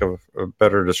for lack of a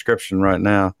better description right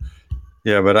now.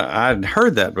 Yeah, but I'd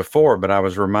heard that before, but I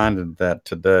was reminded of that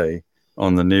today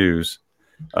on the news.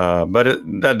 But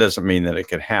that doesn't mean that it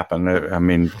could happen. I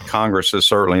mean, Congress is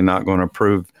certainly not going to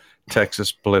approve Texas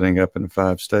splitting up into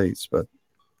 5 states, but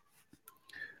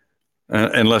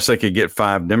unless they could get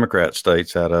 5 Democrat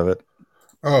states out of it.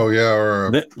 Oh yeah, or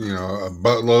a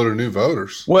buttload of new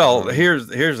voters. Well, here's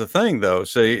the thing, though.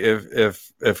 See,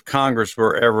 if Congress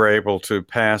were ever able to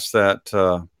pass that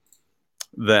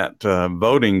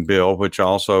voting bill, which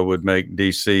also would make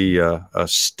D.C. a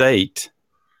state,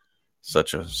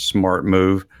 such a smart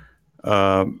move.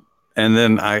 And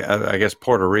then I guess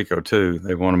Puerto Rico too.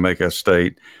 They want to make a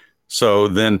state, so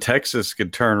then Texas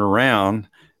could turn around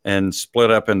and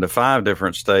split up into 5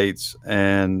 different states,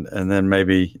 and then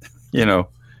maybe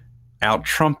out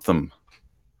Trump them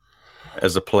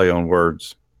as a play on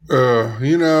words.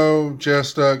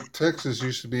 Jess Duck, Texas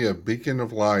used to be a beacon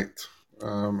of light. I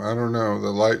don't know, the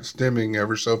light's dimming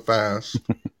ever so fast.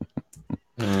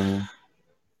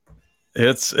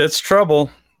 It's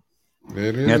trouble.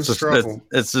 It is trouble.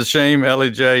 It's a shame Ellie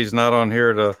J is not on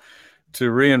here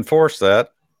to reinforce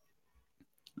that.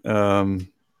 I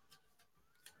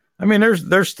mean,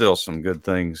 there's still some good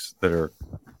things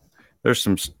there's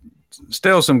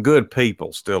still some good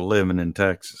people still living in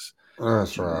Texas.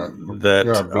 That's right.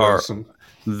 That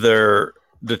they're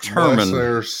determined, bless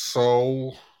their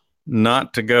soul,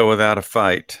 not to go without a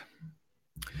fight.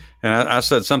 And I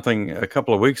said something a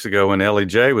couple of weeks ago when Ellie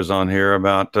J was on here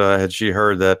about had she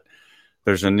heard that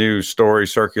there's a new story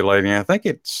circulating. I think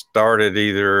it started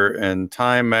either in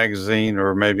Time magazine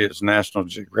or maybe it's National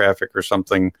Geographic or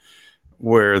something,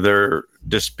 where they're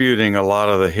disputing a lot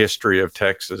of the history of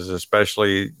Texas,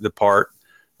 especially the part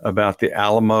about the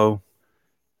Alamo.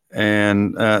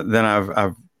 And then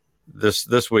I've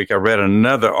this week I read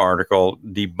another article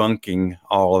debunking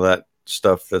all of that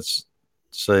stuff that's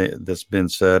been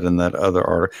said in that other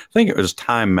article. I think it was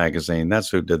Time magazine. That's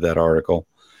who did that article,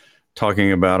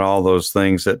 talking about all those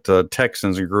things that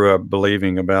Texans grew up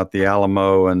believing about the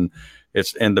Alamo and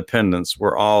its independence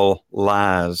were all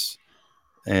lies.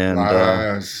 And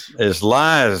it's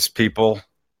lies, people.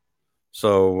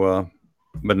 So,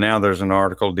 but now there's an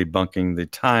article debunking the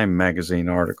Time magazine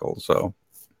article. So,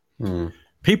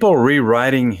 people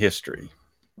rewriting history.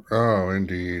 Oh,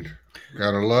 indeed.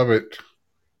 Gotta love it.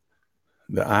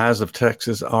 The eyes of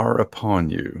Texas are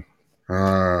upon you.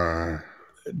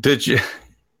 Did you?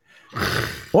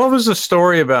 What was the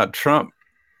story about Trump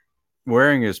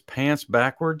wearing his pants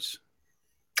backwards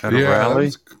at a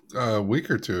rally? That was a week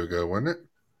or 2 ago, wasn't it?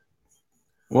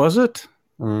 Was it?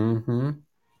 Mm-hmm.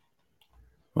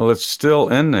 Well, it's still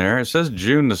in there. It says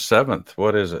June the 7th.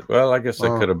 What is it? Well, I guess it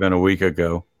could have been a week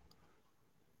ago.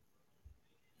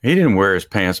 He didn't wear his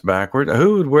pants backwards.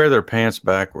 Who would wear their pants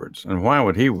backwards? And why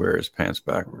would he wear his pants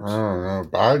backwards? I don't know.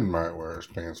 Biden might wear his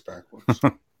pants backwards.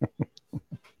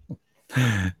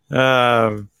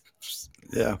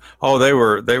 Yeah. Oh, they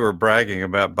were bragging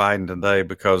about Biden today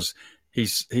because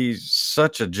he's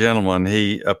such a gentleman.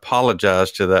 He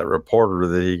apologized to that reporter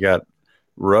that he got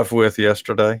rough with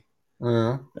yesterday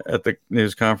at the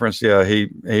news conference. Yeah,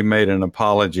 he made an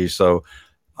apology. So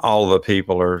all the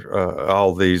people are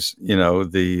all these, the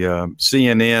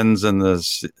CNNs and the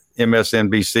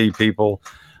MSNBC people.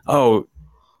 Oh,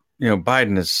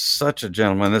 Biden is such a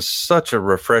gentleman. It's such a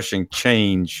refreshing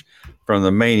change from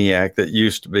the maniac that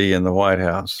used to be in the White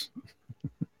House.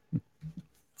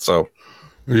 So,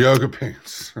 yoga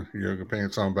pants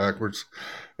on backwards.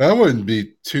 That wouldn't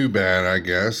be too bad, I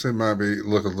guess. It might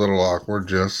look a little awkward,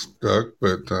 just Duck,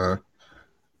 but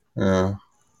yeah.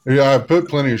 I put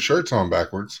plenty of shirts on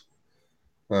backwards.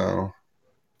 So,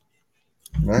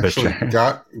 actually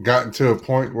gotten to a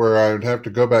point where I would have to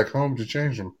go back home to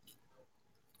change them.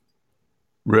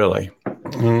 Really?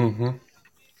 Mm-hmm.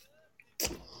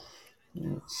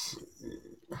 Let's see.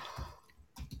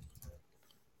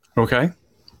 Okay.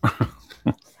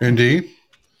 Indeed.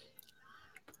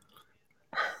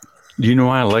 Do you know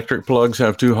why electric plugs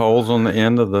have two holes on the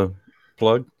end of the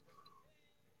plug?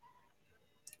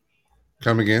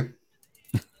 Come again?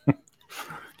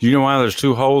 Do you know why there's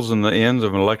two holes in the ends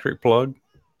of an electric plug?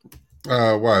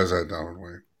 Why is that, Donald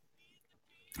Wayne?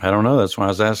 I don't know. That's why I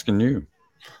was asking you.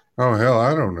 Oh, hell,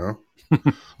 I don't know.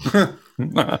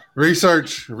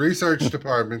 Research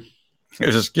department.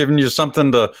 Just giving you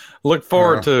something to look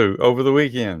forward to over the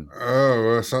weekend.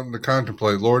 Oh, something to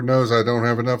contemplate. Lord knows I don't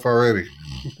have enough already.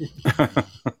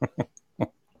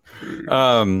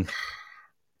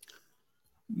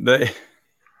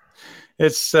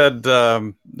 It said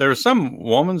there was some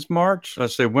women's march.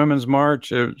 Let's say women's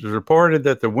march. It was reported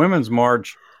that the women's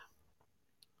march,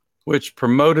 which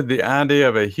promoted the idea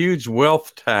of a huge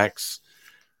wealth tax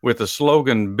with the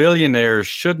slogan "Billionaires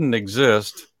shouldn't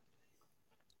exist."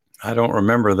 I don't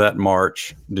remember that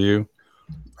march. Do you?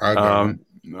 I don't.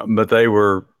 But they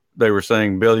were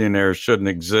saying billionaires shouldn't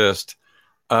exist.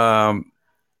 They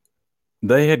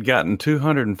had gotten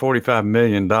 $245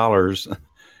 million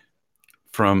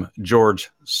from George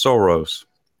Soros.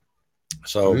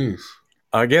 So Jeez.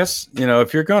 I guess,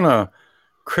 if you're going to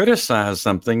criticize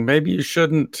something, maybe you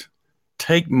shouldn't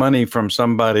take money from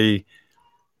somebody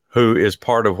who is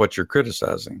part of what you're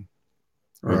criticizing,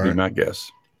 would be my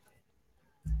guess.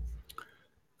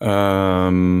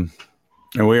 And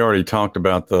we already talked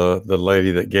about the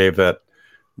lady that gave that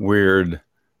weird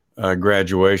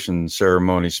graduation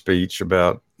ceremony speech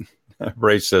about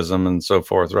racism and so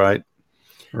forth, right?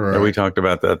 Right. Yeah, we talked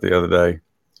about that the other day.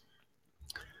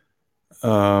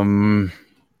 All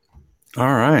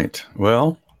right.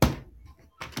 Well,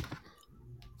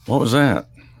 what was that?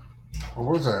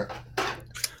 What was that?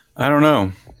 I don't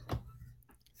know.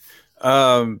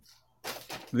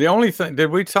 The only thing,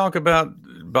 did we talk about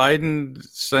Biden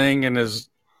saying in his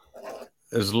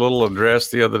little address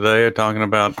the other day, talking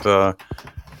about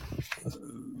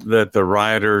that the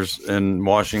rioters in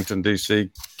Washington, D.C.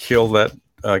 killed that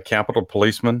Capitol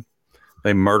policeman?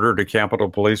 They murdered a Capitol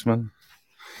policeman?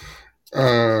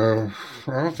 I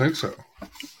don't think so.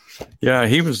 Yeah,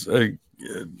 he was, I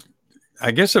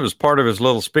guess it was part of his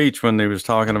little speech when he was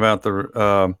talking about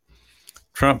the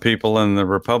Trump people and the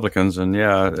Republicans. And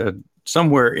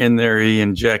somewhere in there, he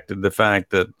injected the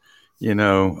fact that,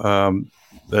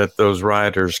 that those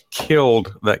rioters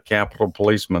killed that Capitol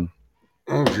policeman.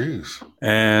 Oh, geez.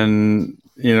 And,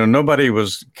 nobody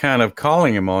was kind of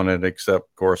calling him on it except,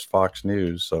 of course, Fox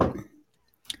News. So,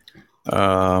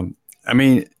 I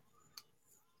mean,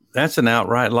 that's an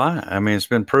outright lie. I mean, it's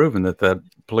been proven that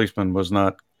policeman was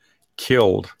not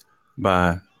killed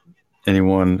by any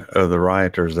one of the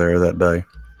rioters there that day.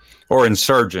 Or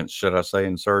insurgents, should I say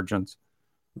insurgents?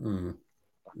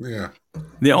 Yeah.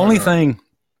 The only thing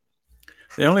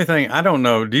I don't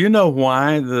know, do you know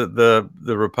why the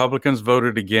Republicans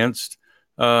voted against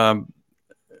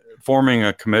forming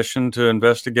a commission to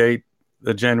investigate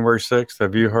the January 6th?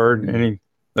 Have you heard any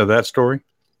of that story?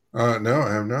 No,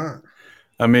 I have not.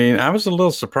 I mean, I was a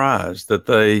little surprised that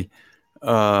they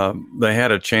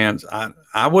had a chance.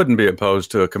 I wouldn't be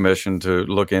opposed to a commission to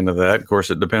look into that. Of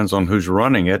course, it depends on who's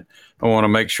running it. I want to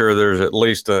make sure there's at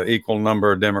least an equal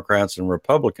number of Democrats and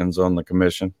Republicans on the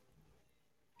commission.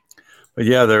 But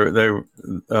yeah,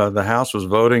 the House was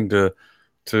voting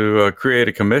to create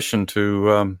a commission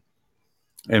to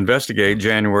investigate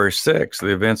January 6th,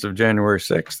 the events of January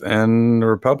 6th, and the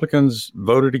Republicans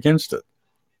voted against it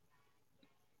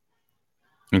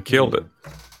and killed it.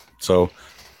 So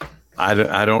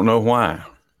I don't know why.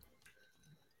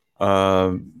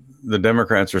 The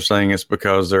Democrats are saying it's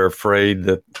because they're afraid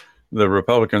that the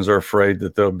Republicans are afraid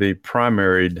that they'll be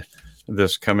primaried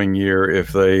this coming year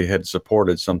if they had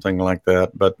supported something like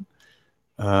that. But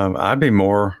I'd be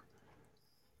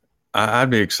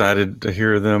excited to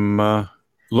hear them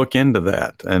look into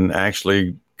that and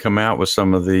actually come out with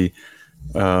some of the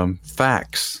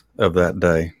facts of that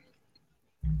day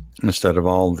instead of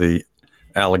all the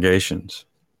allegations.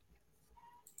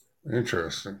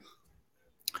 Interesting.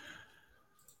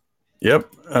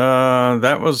 Yep.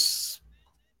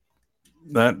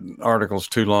 That article's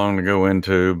too long to go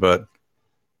into, but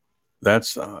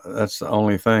that's the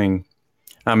only thing.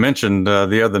 I mentioned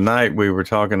the other night we were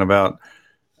talking about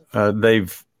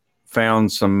they've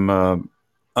found some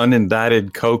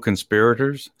unindicted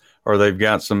co-conspirators, or they've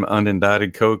got some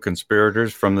unindicted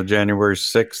co-conspirators from the January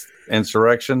 6th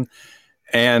insurrection,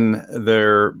 and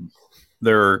they're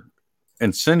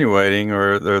insinuating,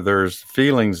 or there's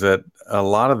feelings that a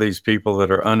lot of these people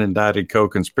that are unindicted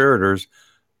co-conspirators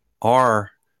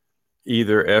are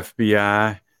either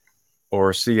FBI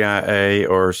or CIA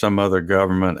or some other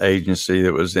government agency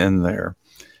that was in there.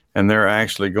 And they're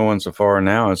actually going so far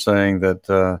now as saying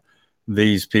that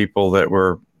these people that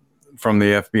were from the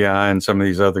FBI and some of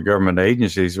these other government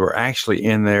agencies were actually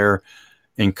in there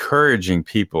encouraging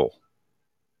people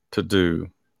to do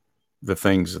the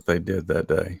things that they did that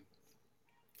day.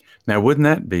 Now, wouldn't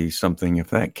that be something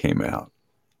if that came out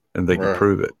and they could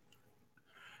prove it?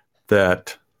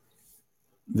 That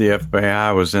the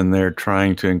FBI was in there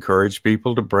trying to encourage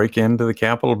people to break into the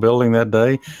Capitol building that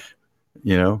day,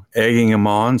 egging them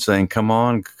on, saying, come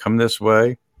on, come this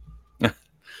way.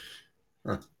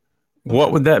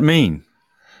 What would that mean?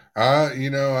 I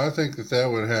think that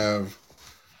would have,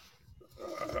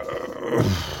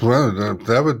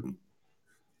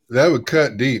 that would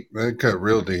cut deep. That'd cut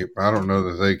real deep. I don't know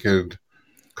that they could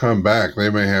come back. They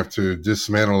may have to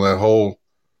dismantle that whole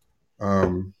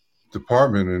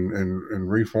department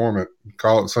and reform it,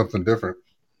 call it something different.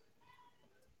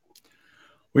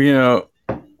 Well,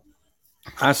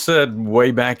 I said way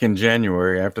back in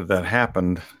January after that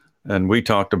happened, and we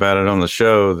talked about it on the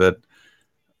show, that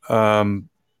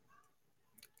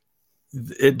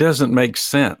it doesn't make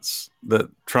sense that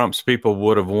Trump's people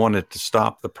would have wanted to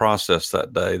stop the process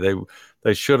that day.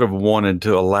 They should have wanted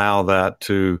to allow that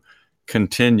to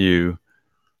continue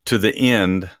to the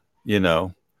end,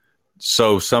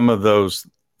 so some of those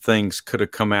things could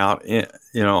have come out,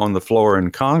 on the floor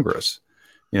in Congress.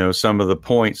 Some of the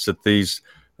points that these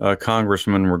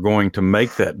congressmen were going to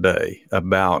make that day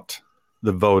about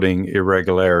the voting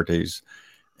irregularities.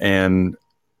 And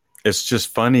it's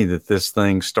just funny that this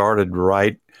thing started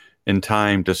right in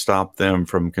time to stop them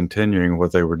from continuing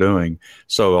what they were doing.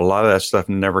 So a lot of that stuff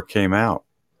never came out,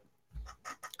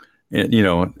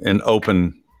 in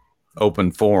open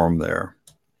forum there.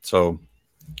 So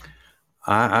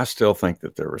I still think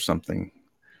that there was something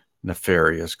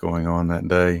nefarious going on that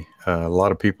day. A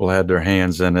lot of people had their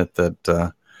hands in it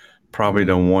that probably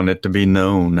don't want it to be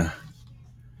known.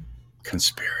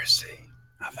 Conspiracy.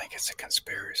 I think it's a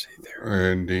conspiracy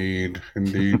there. Indeed,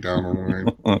 Donald Wayne.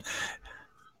 All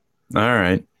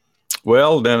right.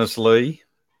 Well, Dennis Lee,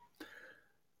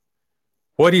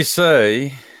 what do you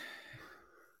say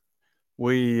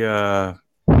we well,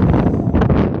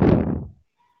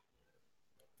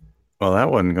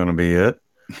 that wasn't going to be it.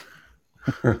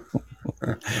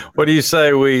 What do you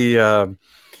say we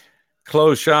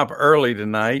close shop early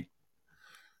tonight?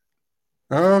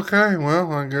 Okay,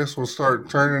 well, I guess we'll start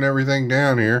turning everything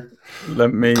down here.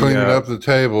 Let me cleaning up the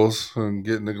tables and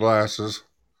getting the glasses.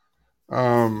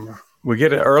 We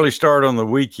get an early start on the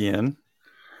weekend.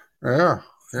 Yeah.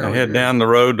 I head down the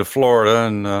road to Florida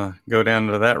and go down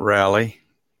to that rally.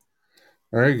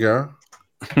 There you go.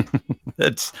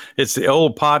 It's the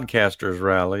old podcasters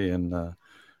rally in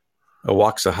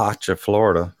Waxahachie,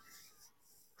 Florida.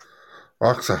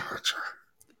 Waxahachie.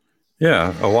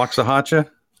 Yeah, Waxahachie.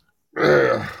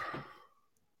 Yeah.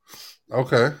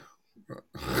 Okay.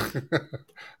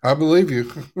 I believe you.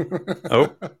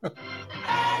 Oh.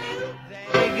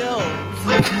 There you go.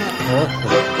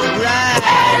 Right,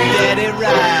 Daddy,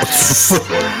 right.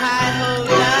 High ho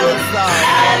dinosaur.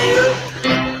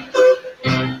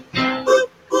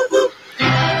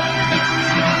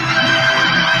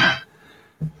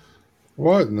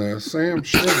 What in the Sam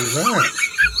shit is that?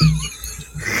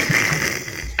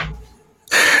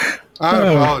 I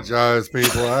apologize,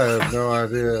 people. I have no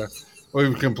idea.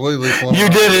 We've completely flown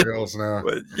off the rails now.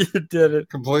 You did it.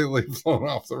 Completely flown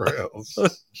off the rails.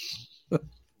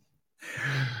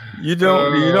 You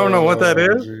don't know what that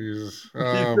is? Geez.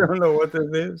 You don't know what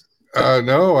that is?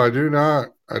 No, I do not.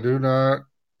 I don't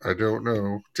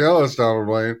know. Tell us, Donald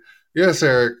Wayne. Yes,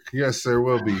 Eric. Yes, there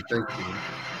will be. Thank you.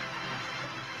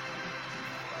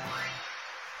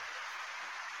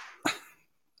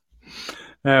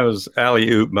 That was Alley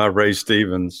Oop by Ray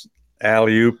Stevens.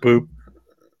 Alley Oop Oop.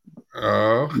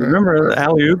 Okay. Remember the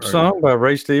Alley Oop song by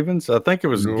Ray Stevens? I think it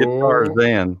was Guitar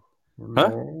Zan.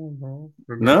 Huh?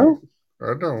 No?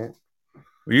 I don't.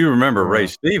 You remember Ray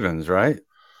Stevens, right?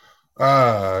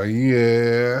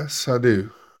 Yes, I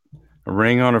do. A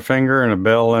ring on her finger and a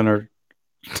bell in her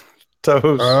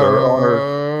toes.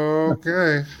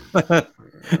 Okay.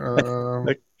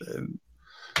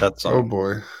 That song. Oh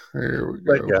boy. Here we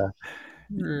go. That guy.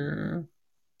 Yeah.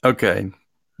 Okay.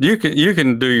 You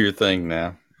can do your thing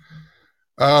now.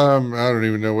 I don't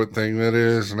even know what thing that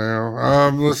is now.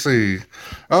 Let's see.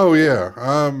 Oh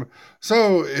yeah.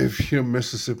 So if you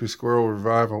Mississippi Squirrel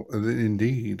Revival,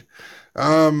 indeed.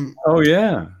 Oh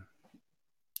yeah.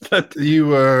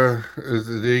 You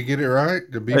did you get it right?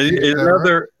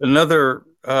 Another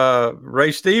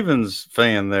Ray Stevens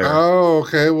fan there. Oh,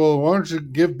 okay. Well, why don't you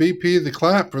give BP the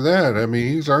clap for that? I mean,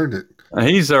 he's earned it.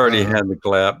 He's already had the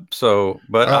clap. So,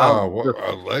 but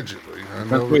allegedly, I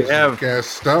know we have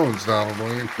cast stones, Donald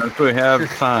Wayne. Since we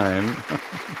have time.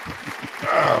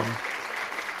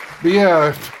 But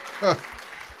yeah,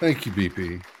 thank you,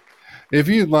 BP. If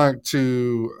you'd like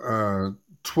to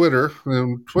Twitter,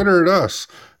 then Twitter at us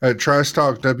at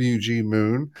TriceTalkWG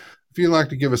Moon. If you'd like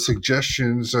to give us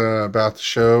suggestions about the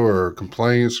show or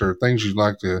complaints or things you'd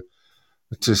like to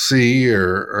see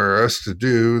or us to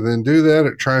do, then do that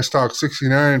at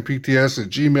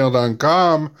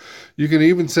TriceTalk69pts@gmail.com. You can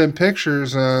even send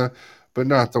pictures, but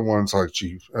not the ones like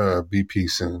BP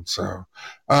sent. So,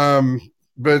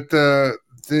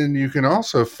 then you can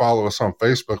also follow us on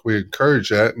Facebook. We encourage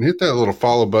that, and hit that little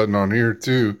follow button on here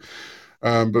too.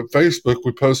 But Facebook,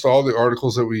 we post all the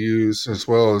articles that we use, as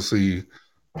well as the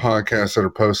podcasts that are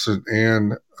posted,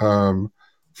 and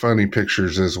funny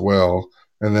pictures as well.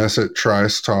 And that's at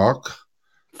Trice Talk.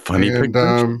 Funny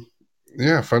pictures?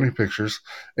 Yeah, funny pictures.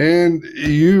 And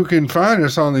you can find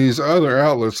us on these other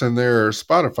outlets, and they're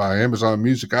Spotify, Amazon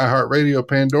Music, iHeartRadio,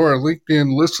 Pandora,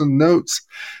 LinkedIn, Listen Notes,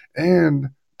 and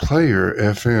Player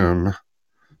FM.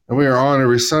 And we are on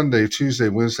every Sunday, Tuesday,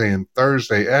 Wednesday, and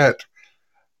Thursday at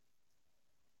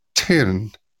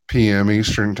 10 p.m.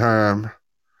 Eastern Time,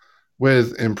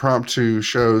 with impromptu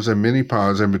shows and mini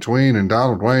pods in between. And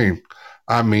Donald Wayne,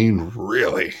 I mean,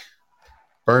 really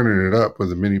burning it up with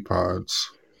the mini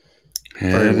pods.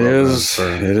 It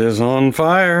is on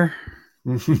fire.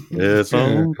 It's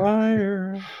on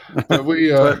fire. But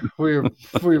we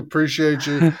appreciate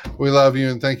you. We love you,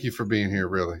 and thank you for being here,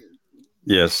 really.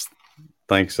 Yes.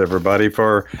 Thanks, everybody,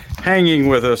 for hanging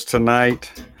with us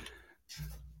tonight.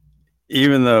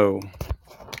 Even though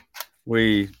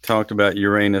we talked about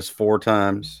Uranus 4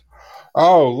 times.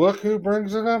 Oh, look who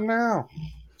brings it up now.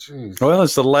 Jeez. Well,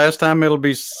 it's the last time it'll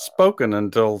be spoken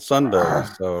until Sunday.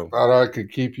 So thought I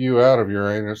could keep you out of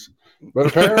Uranus, but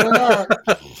apparently not.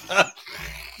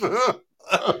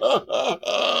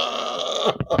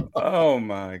 Oh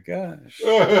my gosh.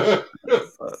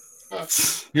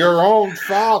 Your own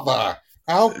father.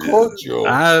 How could you?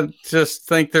 I just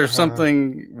think there's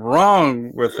something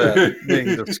wrong with that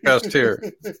being discussed here.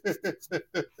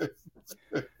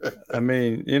 I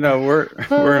mean, we're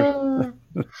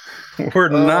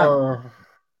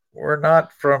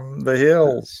not from the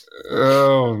hills.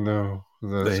 Oh no.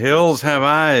 The hills have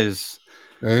eyes.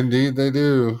 Indeed they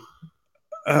do.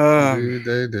 Indeed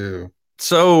they do.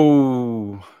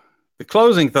 So the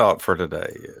closing thought for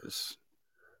today is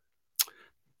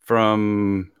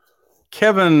from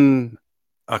Kevin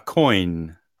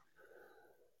Acoin.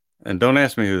 And don't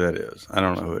ask me who that is. I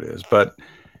don't know who it is. But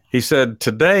he said,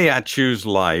 "Today I choose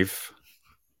life.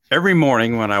 Every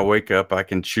morning when I wake up, I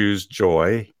can choose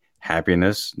joy,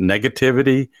 happiness,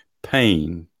 negativity,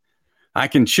 pain. I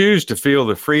can choose to feel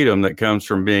the freedom that comes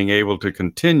from being able to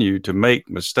continue to make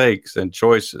mistakes and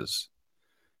choices.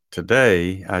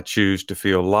 Today I choose to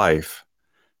feel life,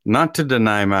 not to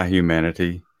deny my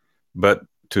humanity, but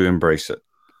to embrace it."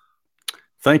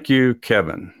 Thank you,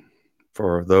 Kevin,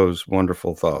 for those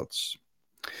wonderful thoughts.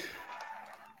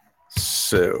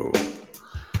 So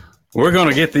we're going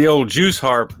to get the old juice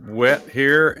harp wet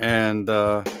here and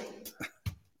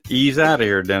ease out of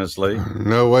here, Dennis Lee.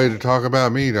 No way to talk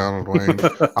about me, Donald Wayne.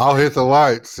 I'll hit the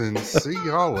lights and see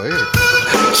y'all later.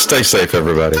 Stay safe,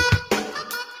 everybody.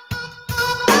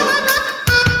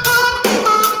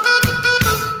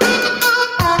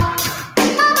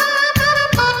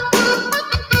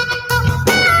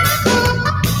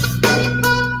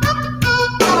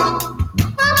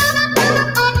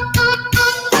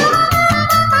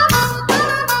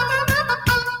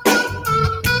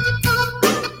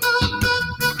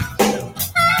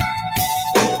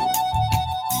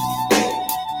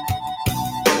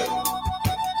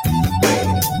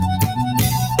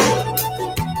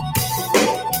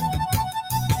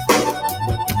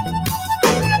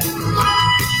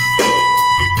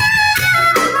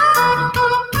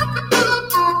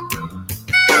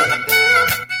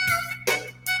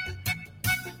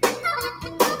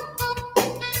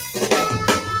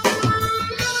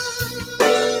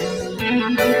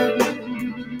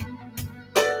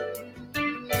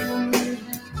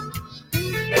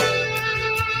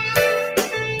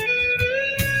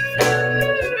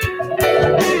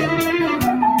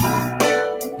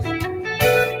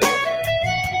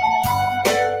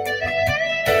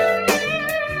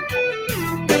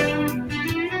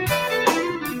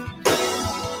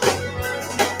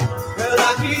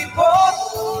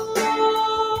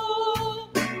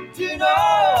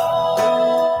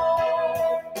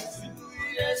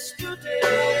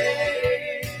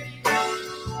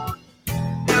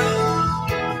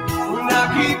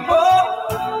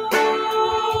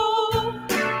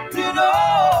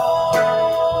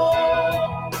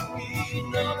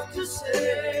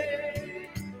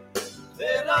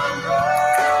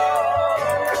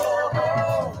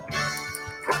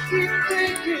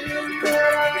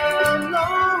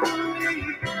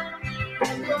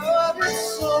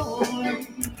 lonely,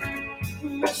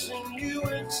 missing you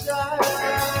inside.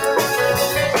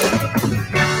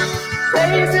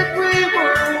 Days that we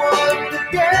were one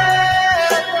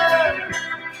together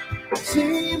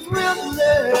seems we'll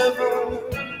never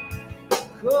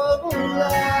come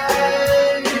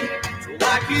alive. So I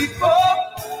keep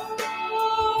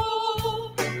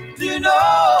holding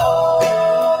on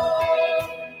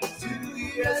to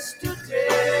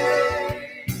yesterday.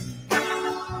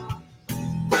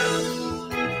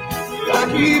 I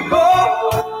keep on